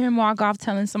then you hear him walk off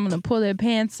telling someone to pull their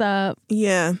pants up.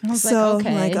 Yeah. I was So like,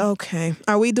 I'm like, okay.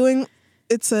 Are we doing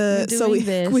so doing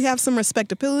this. we have some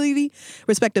respectability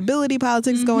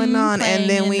politics going on, and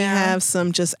then playing we in now. have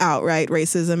some just outright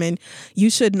racism, and you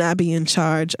should not be in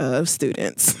charge of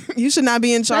students. You should not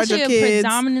be in charge Especially of a kids.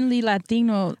 predominantly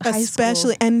Latino high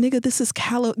Especially, school. and nigga,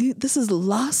 this is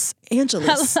Los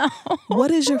Angeles.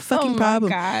 What is your fucking my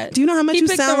problem? God. Do you know how much He you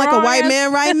picked sound the like a wrong white ass-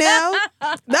 man right now?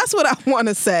 That's what I want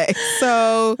to say.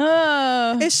 So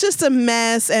it's just a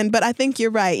mess, but I think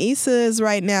you're right. Issa is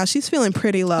right now. She's feeling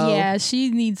pretty low. Yeah, she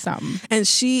needs something. And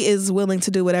she is willing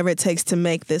to do whatever it takes to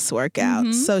make this work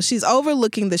out. So she's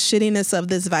overlooking the shittiness of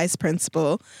this vice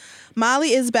principal.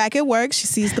 Molly is back at work. She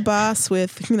sees the boss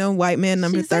with, white man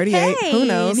number She's like, 38. hey. Who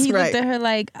knows? And he right. looked at her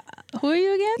like, who are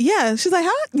you again? Yeah, she's like,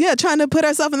 huh? Yeah, trying to put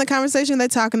herself in the conversation. They're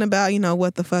talking about,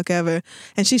 what the fuck ever.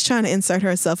 And she's trying to insert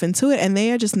herself into it. And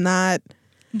they are just not.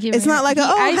 It's not like, He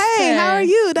iced hey, her. how are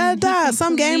you? He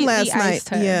Some game completely last night. iced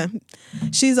her. Yeah.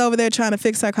 She's over there trying to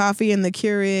fix her coffee in the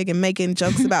Keurig and making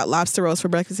jokes about lobster rolls for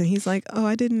breakfast. And he's like, oh,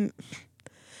 I didn't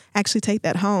actually take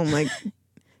that home. Like,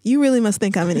 you really must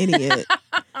think I'm an idiot.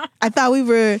 I thought we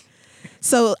were.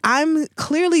 So I'm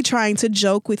clearly trying to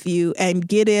joke with you and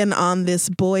get in on this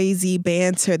Boise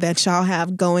banter that y'all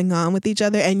have going on with each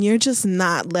other, and you're just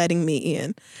not letting me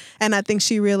in. And I think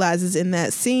she realizes in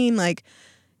that scene, like,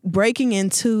 breaking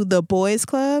into the boys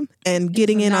club and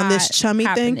getting in on this Not chummy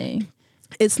thing. happening.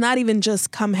 It's not even just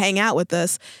come hang out with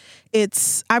us.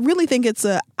 I really think it's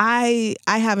I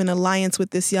have an alliance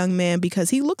with this young man because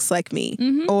he looks like me,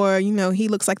 or he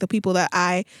looks like the people that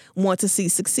I want to see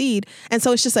succeed, and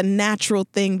so it's just a natural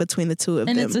thing between the two of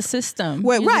And them. it's a system.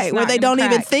 where, You're just right, where not they gonna don't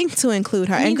even crack. think to include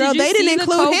her. I mean, And girl, did you they see didn't the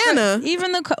include coworker- Hannah.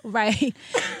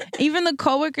 Even the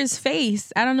coworker's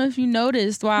face. I don't know if you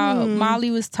noticed while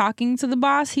Molly was talking to the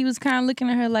boss, he was kind of looking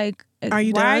at her like, Are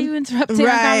you why done? are you interrupting our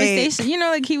Right. conversation?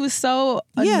 Like he was so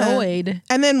annoyed.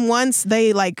 And then once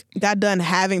they got done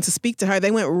having to speak to her,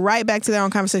 they went right back to their own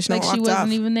conversation Like and she walked wasn't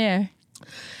off. even there.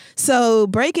 So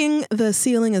breaking the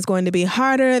ceiling is going to be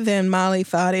harder than Molly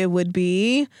thought it would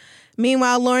be.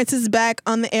 Meanwhile, Lawrence is back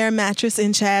on the air mattress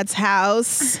in Chad's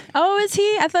house. Oh, is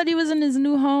he? I thought he was in his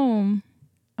new home.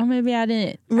 Oh, maybe I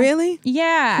didn't. Really?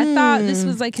 I thought this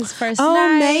was like his first night.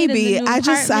 Oh, maybe. In the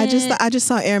new I just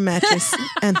saw air mattress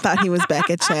and thought he was back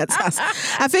at Chad's house.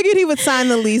 I figured he would sign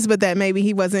the lease, but that maybe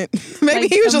he wasn't. Maybe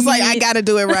he was just like, I got to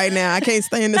do it right now. I can't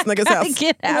stay in this nigga's house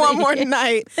one more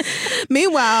night.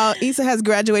 Meanwhile, Issa has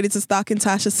graduated to stalking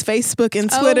Tasha's Facebook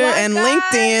and Twitter and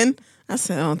LinkedIn. I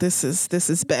said, oh, this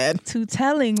is bad. Too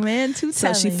telling, man. Too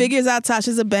telling. So she figures out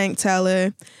Tasha's a bank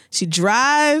teller. She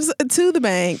drives to the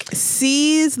bank,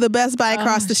 sees the Best Buy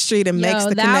across the street, and makes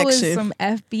the connection. That was some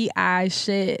FBI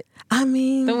shit. I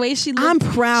mean, the way she looked.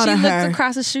 I'm proud of her. She looked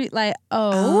across the street like,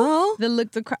 Then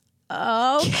looked across.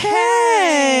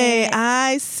 Okay,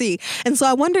 I see. And so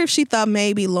I wonder if she thought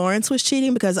maybe Lawrence was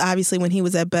cheating because obviously when he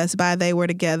was at Best Buy, they were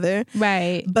together.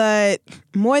 Right. But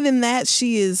more than that,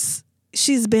 she's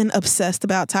been obsessed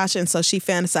about Tasha, and so she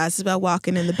fantasizes about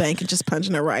walking in the bank and just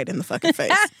punching her right in the fucking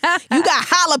face. You got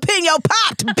jalapeno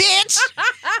popped, bitch!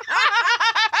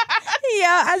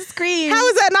 Yeah, I screamed. How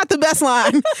is that not the best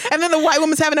line? And then the white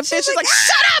woman's having a fit. She's like,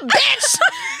 shut up, bitch!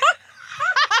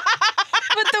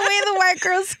 But the way the white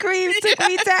girl screamed took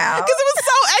me down. Because it was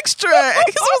so extra.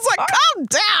 Because it was like, calm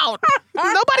down.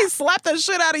 Nobody slapped the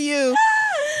shit out of you.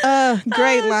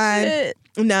 Great line. Shit.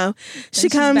 No.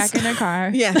 She's back in her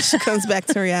car. Yeah, she comes back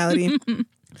to reality.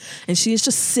 And she's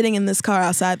just sitting in this car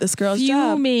outside this girl's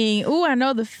job. Fuming. Ooh, I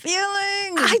know the feeling.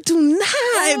 I do not.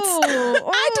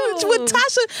 I do with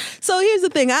Tasha. So here's the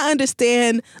thing. I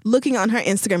understand looking on her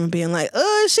Instagram and being like,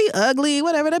 oh, she ugly,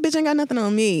 whatever. That bitch ain't got nothing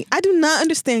on me. I do not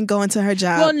understand going to her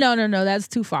job. Well, no. That's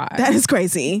too far. That is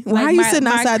crazy. Why are you sitting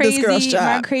outside this girl's job?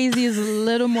 My crazy is a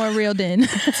little more reeled in.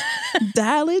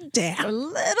 Dial it down. A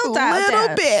little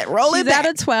down. Bit. Roll it back. She's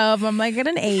at a 12. I'm like at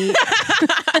an 8.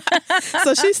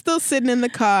 So she's still sitting in the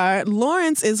car.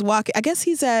 Lawrence is walking. I guess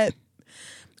he's at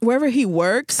wherever he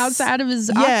works. Outside of his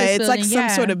office it's building, like some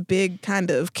sort of big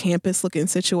kind of campus-looking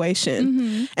situation.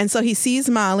 Mm-hmm. And so he sees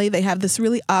Molly. They have this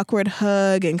really awkward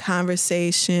hug and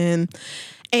conversation.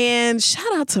 And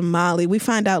shout out to Molly. We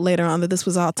find out later on that this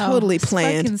was all totally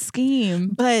planned. Fucking scheme.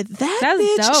 But that's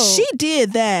bitch, dope. She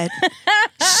did that.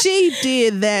 She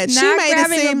did that. Not she made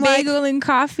grabbing it seem a bagel and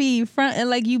coffee front and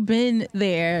like you've been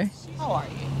there. How are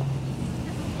you?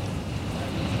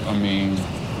 I mean,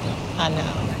 I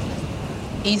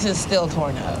know. Issa's still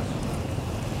torn up.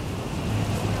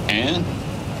 And?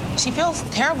 She feels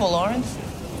terrible, Lawrence.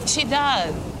 She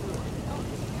does.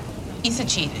 Issa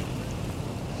cheated.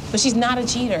 But she's not a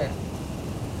cheater.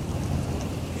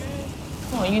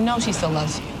 Come on, you know she still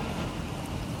loves you.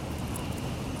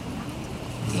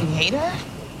 Do you hate her?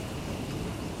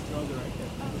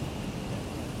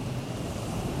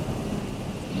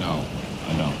 No,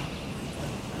 I don't.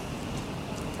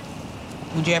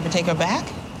 Would you ever take her back?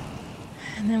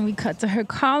 And then we cut to her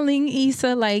calling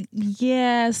Issa like,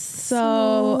 yes,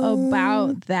 so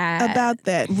about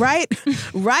that.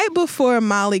 Right before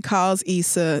Molly calls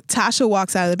Issa, Tasha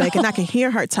walks out of the bank and I can hear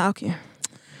her talking.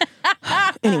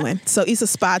 Anyway, so Issa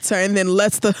spots her and then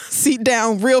lets the seat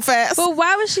down real fast. But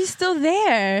why was she still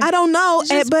there? I don't know.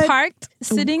 Just parked,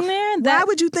 sitting there? Why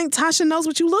would you think Tasha knows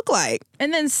what you look like?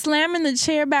 And then slamming the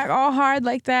chair back all hard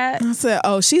like that. I said,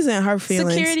 oh, she's in her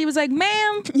feelings. Security was like,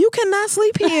 ma'am. You cannot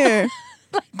sleep here.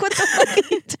 Like, what the fuck are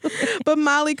you doing? But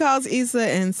Molly calls Issa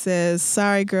and says,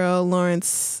 sorry, girl,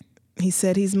 Lawrence, he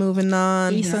said he's moving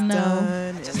on. Issa, he's no.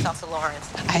 done. I just talked to Lawrence.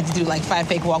 I had to do like 5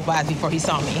 fake walk-bys before he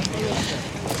saw me.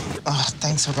 Oh,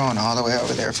 thanks for going all the way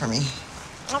over there for me.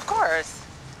 Of course.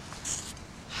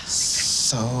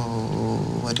 So,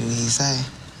 what did he say?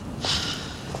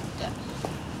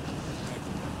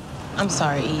 I'm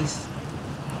sorry, Issa.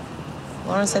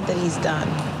 Lawrence said that he's done.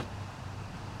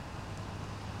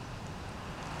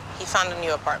 He found a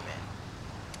new apartment.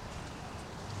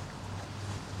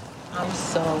 I'm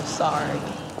so sorry.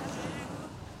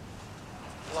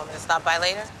 You want me to stop by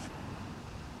later?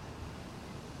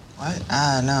 What?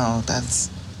 No,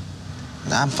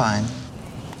 I'm fine.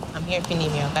 I'm here if you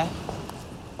need me, okay?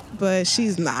 But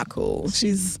she's not cool.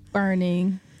 She's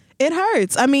burning. It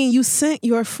hurts. I mean, you sent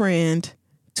your friend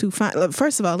to find.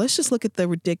 First of all, let's just look at the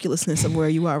ridiculousness of where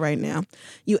you are right now.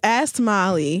 You asked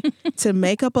Molly to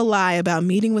make up a lie about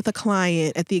meeting with a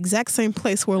client at the exact same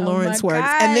place where Lawrence works.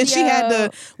 And then she had to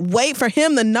wait for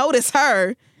him to notice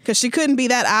her because she couldn't be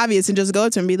that obvious and just go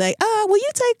to him and be like, will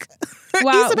you take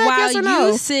Issa back, yes or no?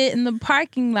 You sit in the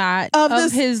parking lot Of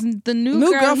of the new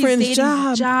girlfriend's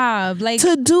job. Like,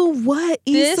 to do what,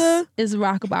 Issa? This is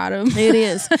rock bottom. It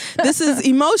is. This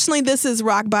is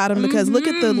rock bottom because look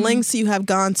at the lengths you have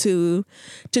gone to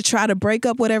try to break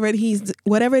up whatever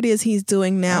it is he's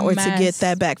doing now, or to get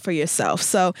that back for yourself.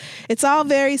 So it's all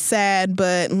very sad,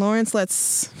 but Lawrence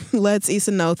lets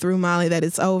Issa know through Molly that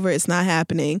it's over. It's not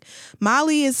happening.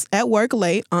 Molly is at work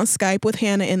late on Skype with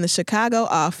Hannah in the Chicago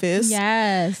office.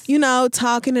 Yes. You know,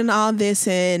 talking and all this,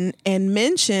 and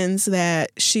mentions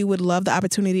that she would love the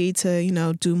opportunity to, you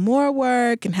know, do more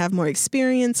work and have more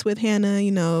experience with Hannah,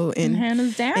 you know, and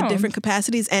Hannah's down in different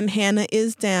capacities. And Hannah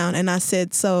is down. And I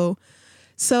said, so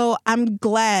I'm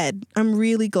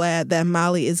really glad that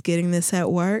Molly is getting this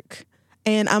at work.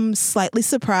 And I'm slightly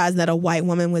surprised that a white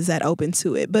woman was that open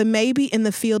to it. But maybe in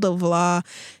the field of law,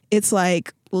 it's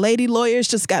like lady lawyers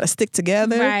just got to stick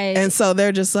together. Right. And so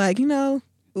they're just like, you know,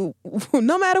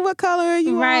 no matter what color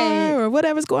you are or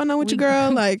whatever's going on with your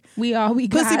girl, like we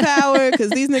pussy got power, because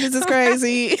these niggas is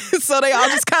crazy. So they all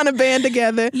just kind of band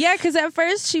together. Yeah, because at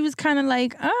first she was kind of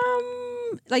like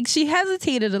she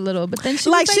hesitated a little, but then she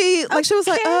was like,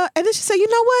 and then she said, you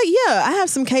know what? Yeah, I have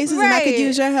some cases and I could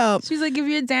use your help. She's like, if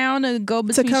you're down to go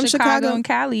between Chicago and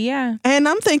Cali, yeah. And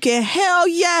I'm thinking, hell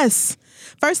yes.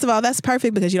 First of all, that's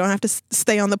perfect because you don't have to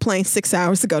stay on the plane 6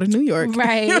 hours to go to New York.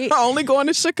 Right. You're only going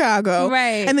to Chicago.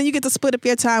 Right. And then you get to split up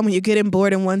your time when you're getting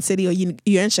bored in one city, or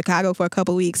you're in Chicago for a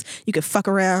couple weeks. You can fuck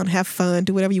around, have fun,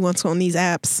 do whatever you want to on these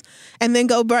apps, and then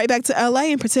go right back to LA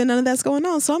and pretend none of that's going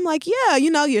on. So I'm like, yeah, you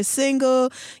know, you're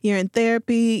single, you're in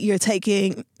therapy, you're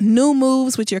taking new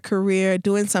moves with your career,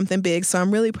 doing something big. So I'm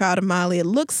really proud of Molly. It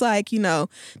looks like, you know,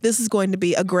 this is going to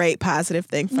be a great positive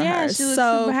thing for her. Yeah, she looks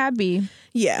super happy.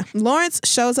 Yeah. Lawrence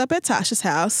shows up at Tasha's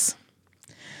house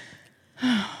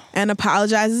and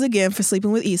apologizes again for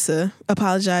sleeping with Issa.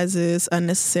 Apologizes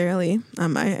unnecessarily, I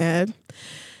might add.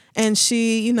 And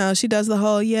she, you know, she does the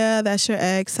whole, yeah, that's your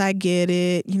ex. I get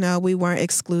it. You know, we weren't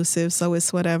exclusive, so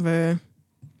it's whatever.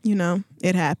 You know,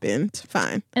 it happened.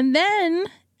 Fine. And then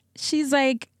she's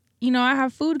like, you know, I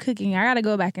have food cooking. I got to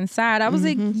go back inside. I was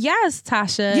like, yes,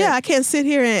 Tasha. Yeah, I can't sit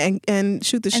here and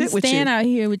shoot the shit with you. And stand out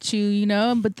here with you, you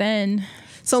know, but then.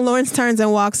 So Lawrence turns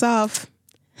and walks off,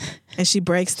 and she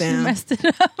breaks down. She messed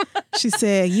it up. She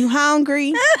said, you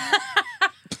hungry?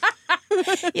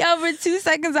 Yo, for 2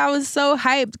 seconds, I was so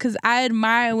hyped because I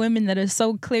admire women that are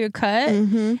so clear cut,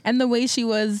 and the way she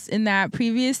was in that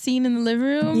previous scene in the living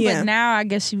room. Yeah. But now I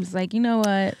guess she was like, you know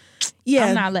what? Yeah,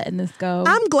 I'm not letting this go.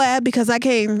 I'm glad because I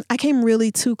came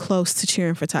really too close to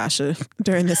cheering for Tasha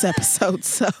during this episode.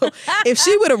 So if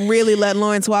she would have really let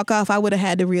Lawrence walk off, I would have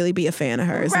had to really be a fan of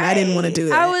hers, and I didn't want to do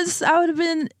that. I would have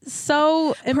been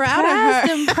so proud of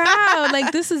her and proud.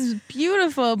 Like, this is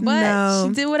beautiful, but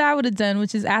she did what I would have done,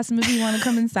 which is ask him if he want to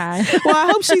come inside. Well,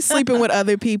 I hope she's sleeping with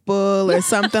other people or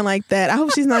something like that. I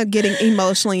hope she's not getting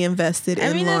emotionally invested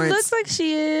in Lawrence. It looks like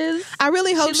she is. I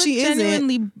really hope she isn't.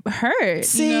 Genuinely hurt.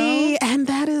 See, you know? And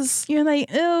that is, you're like,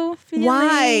 ew feelings.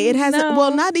 Why? It hasn't, no.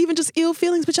 well, not even just ill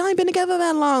feelings, but y'all ain't been together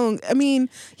that long. I mean,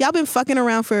 y'all been fucking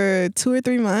around for 2 or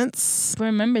 3 months. But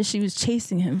remember, she was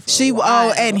chasing him for a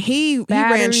while. And he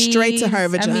ran straight to her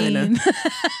vagina.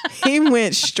 He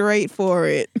went straight for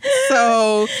it.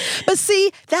 So, but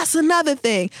see, that's another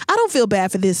thing. I don't feel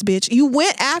bad for this bitch. You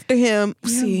went after him.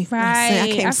 See, I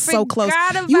came so close.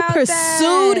 You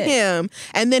pursued him,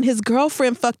 and then his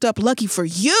girlfriend fucked up. Lucky for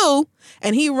you.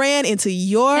 And he ran into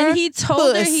your And he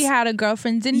told her he had a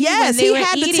girlfriend, didn't he? Yes, he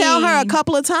had to tell her a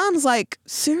couple of times, like,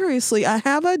 seriously, I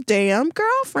have a damn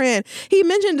girlfriend. He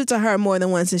mentioned it to her more than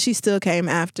once, and she still came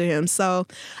after him. So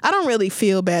I don't really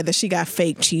feel bad that she got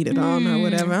fake cheated on or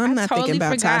whatever. I'm not thinking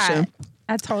about Tasha.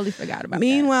 I totally forgot about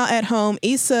Meanwhile, at home,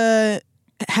 Issa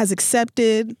has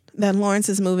accepted that Lawrence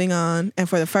is moving on, and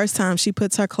for the first time, she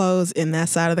puts her clothes in that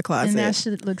side of the closet. And that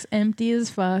shit looks empty as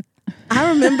fuck. I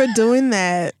remember doing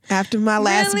that after my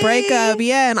last breakup.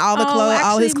 Yeah, and all the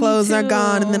all his clothes are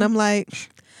gone, and then I'm like,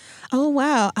 oh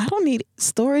wow, I don't need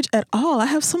storage at all. I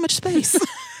have so much space.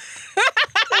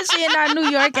 She in our New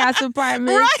York ass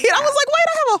apartment. Right. I was like, wait,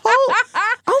 I have a whole,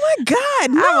 oh my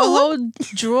God, no. I have a whole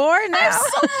drawer now.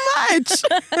 So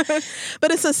much.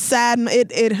 But it's a sad,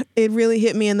 it really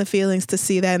hit me in the feelings to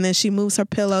see that. And then she moves her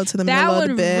pillow to the middle of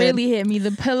the bed. That would really hit me,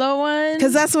 the pillow one.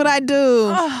 Because that's what I do.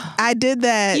 Oh. I did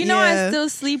that. You know, I still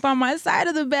sleep on my side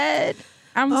of the bed.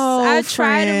 I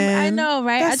tried to, I know,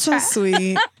 right? That's so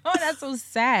sweet. Oh, that's so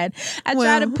sad. I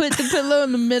try to put the pillow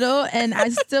in the middle, and I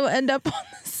still end up on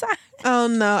the side. Oh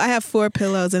no, I have 4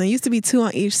 pillows, and it used to be 2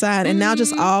 on each side, and now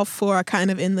just all 4 are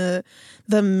kind of in the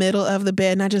middle of the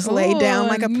bed, and I just lay down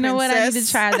like a princess. You know what? I need to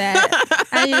try that.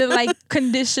 I ready to like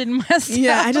condition myself.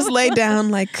 Yeah, I just lay down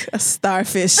like a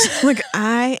starfish. Like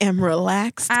I am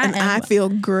relaxed and I feel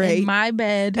great. In my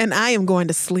bed. And I am going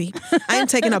to sleep. I am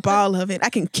taking up all of it. I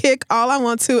can kick all I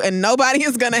want to and nobody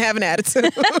is going to have an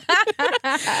attitude.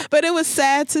 But it was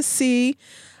sad to see.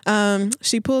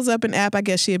 She pulls up an app. I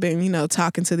guess she had been,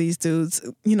 talking to these dudes.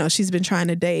 She's been trying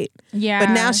to date. Yeah.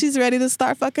 But now she's ready to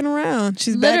start fucking around.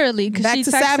 She's literally back she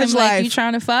to texts savage him life. like, you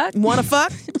trying to fuck? Want to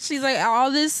fuck? She's like,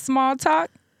 all this small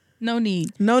talk, no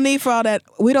need. No need for all that.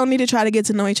 We don't need to try to get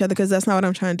to know each other because that's not what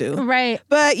I'm trying to do. Right.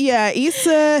 But yeah,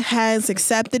 Issa has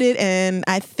accepted it, and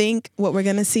I think what we're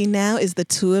gonna see now is the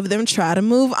two of them try to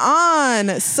move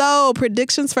on. So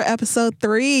predictions for episode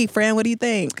 3. Fran, what do you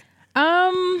think?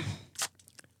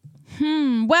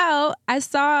 Well, I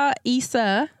saw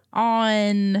Issa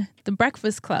on The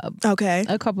Breakfast Club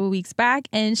a couple of weeks back,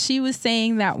 and she was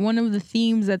saying that one of the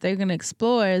themes that they're going to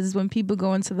explore is when people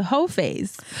go into the hoe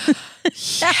phase.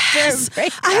 Yes.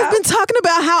 I have been talking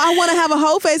about how I want to have a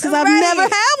hoe phase because I've never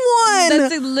had one.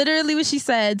 That's literally what she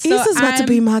said. So Issa's about to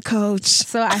be my coach.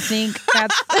 So I think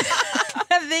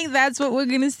that's what we're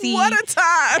going to see. What a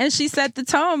time. And she set the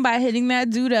tone by hitting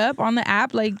that dude up on the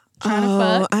app like trying to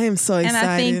fuck. I am so excited. And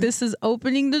I think this is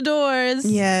opening the doors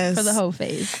for the hoe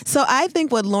phase. So I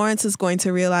think what Lawrence is going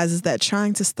to realize is that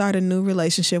trying to start a new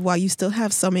relationship while you still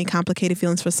have so many complicated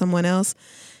feelings for someone else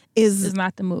is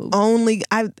not the move.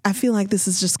 I feel like this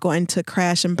is just going to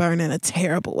crash and burn in a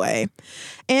terrible way.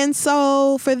 And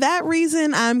so for that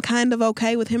reason, I'm kind of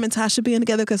okay with him and Tasha being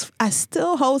together because I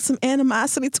still hold some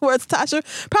animosity towards Tasha,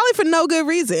 probably for no good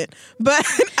reason. But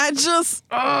I just,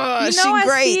 she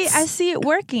great. I see it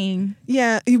working.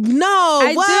 Yeah.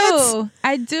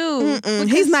 I do.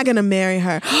 He's not going to marry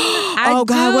her.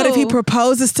 God, what if he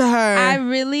proposes to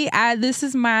her? This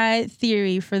is my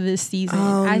theory for this season.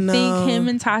 I think him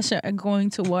and Tasha are going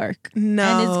to work. No.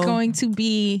 And it's going to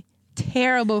be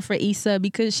terrible for Issa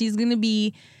because she's going to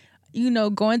be,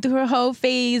 going through her whole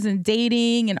phase and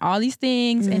dating and all these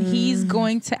things. And he's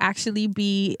going to actually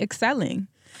be excelling.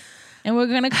 And we're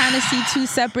going to kind of see two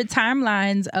separate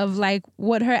timelines of like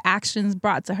what her actions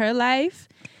brought to her life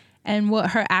and what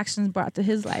her actions brought to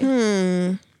his life.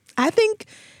 I think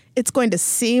it's going to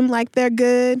seem like they're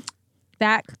good.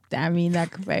 That could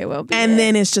very well be. And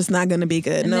then it's just not going to be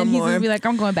good and no then more. He's going to be like,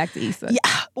 I'm going back to Issa. Yeah.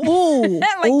 Ooh.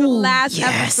 The last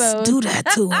episode. Do that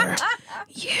to her.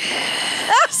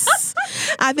 Yes.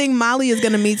 I think Molly is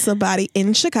going to meet somebody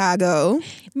in Chicago.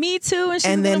 Me too.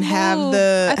 And then have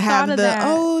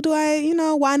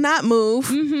why not move?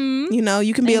 Mm-hmm.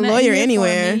 You can be a lawyer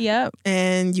anywhere. Yep.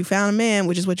 And you found a man,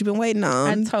 which is what you've been waiting on.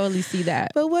 I totally see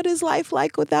that. But what is life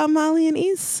like without Molly and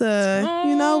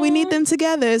Issa? We need them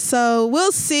together. So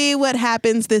we'll see what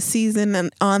happens this season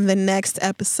and on the next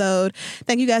episode.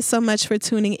 Thank you guys so much for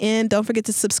tuning in. Don't forget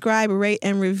to subscribe, rate,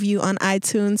 and review on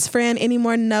iTunes. Fran, any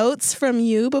more notes from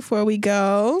you before we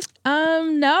go?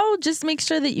 No, just make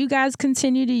sure that you guys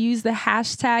continue to use the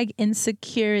hashtag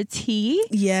insecurity.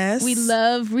 Yes. We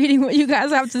love reading what you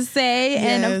guys have to say.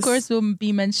 Yes. And of course, we'll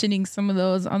be mentioning some of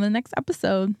those on the next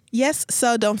episode. Yes.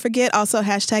 So don't forget also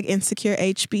hashtag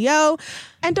InsecureHBO.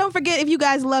 And don't forget, if you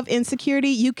guys love Insecurity,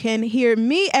 you can hear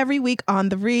me every week on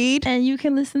The Read. And you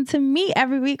can listen to me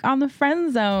every week on The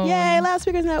Friend Zone. Yay,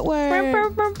 Loudspeakers Network.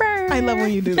 I love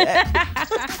when you do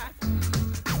that.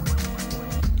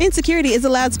 Insecurity is a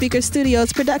Loudspeaker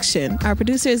Studios production. Our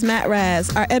producer is Matt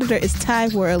Raz. Our editor is Ty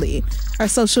Worley. Our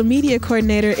social media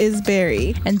coordinator is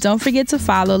Barry. And don't forget to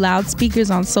follow Loudspeakers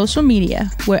on social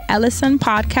media. We're Ellison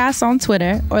Podcasts on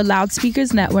Twitter or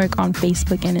Loudspeakers Network on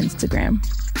Facebook and Instagram.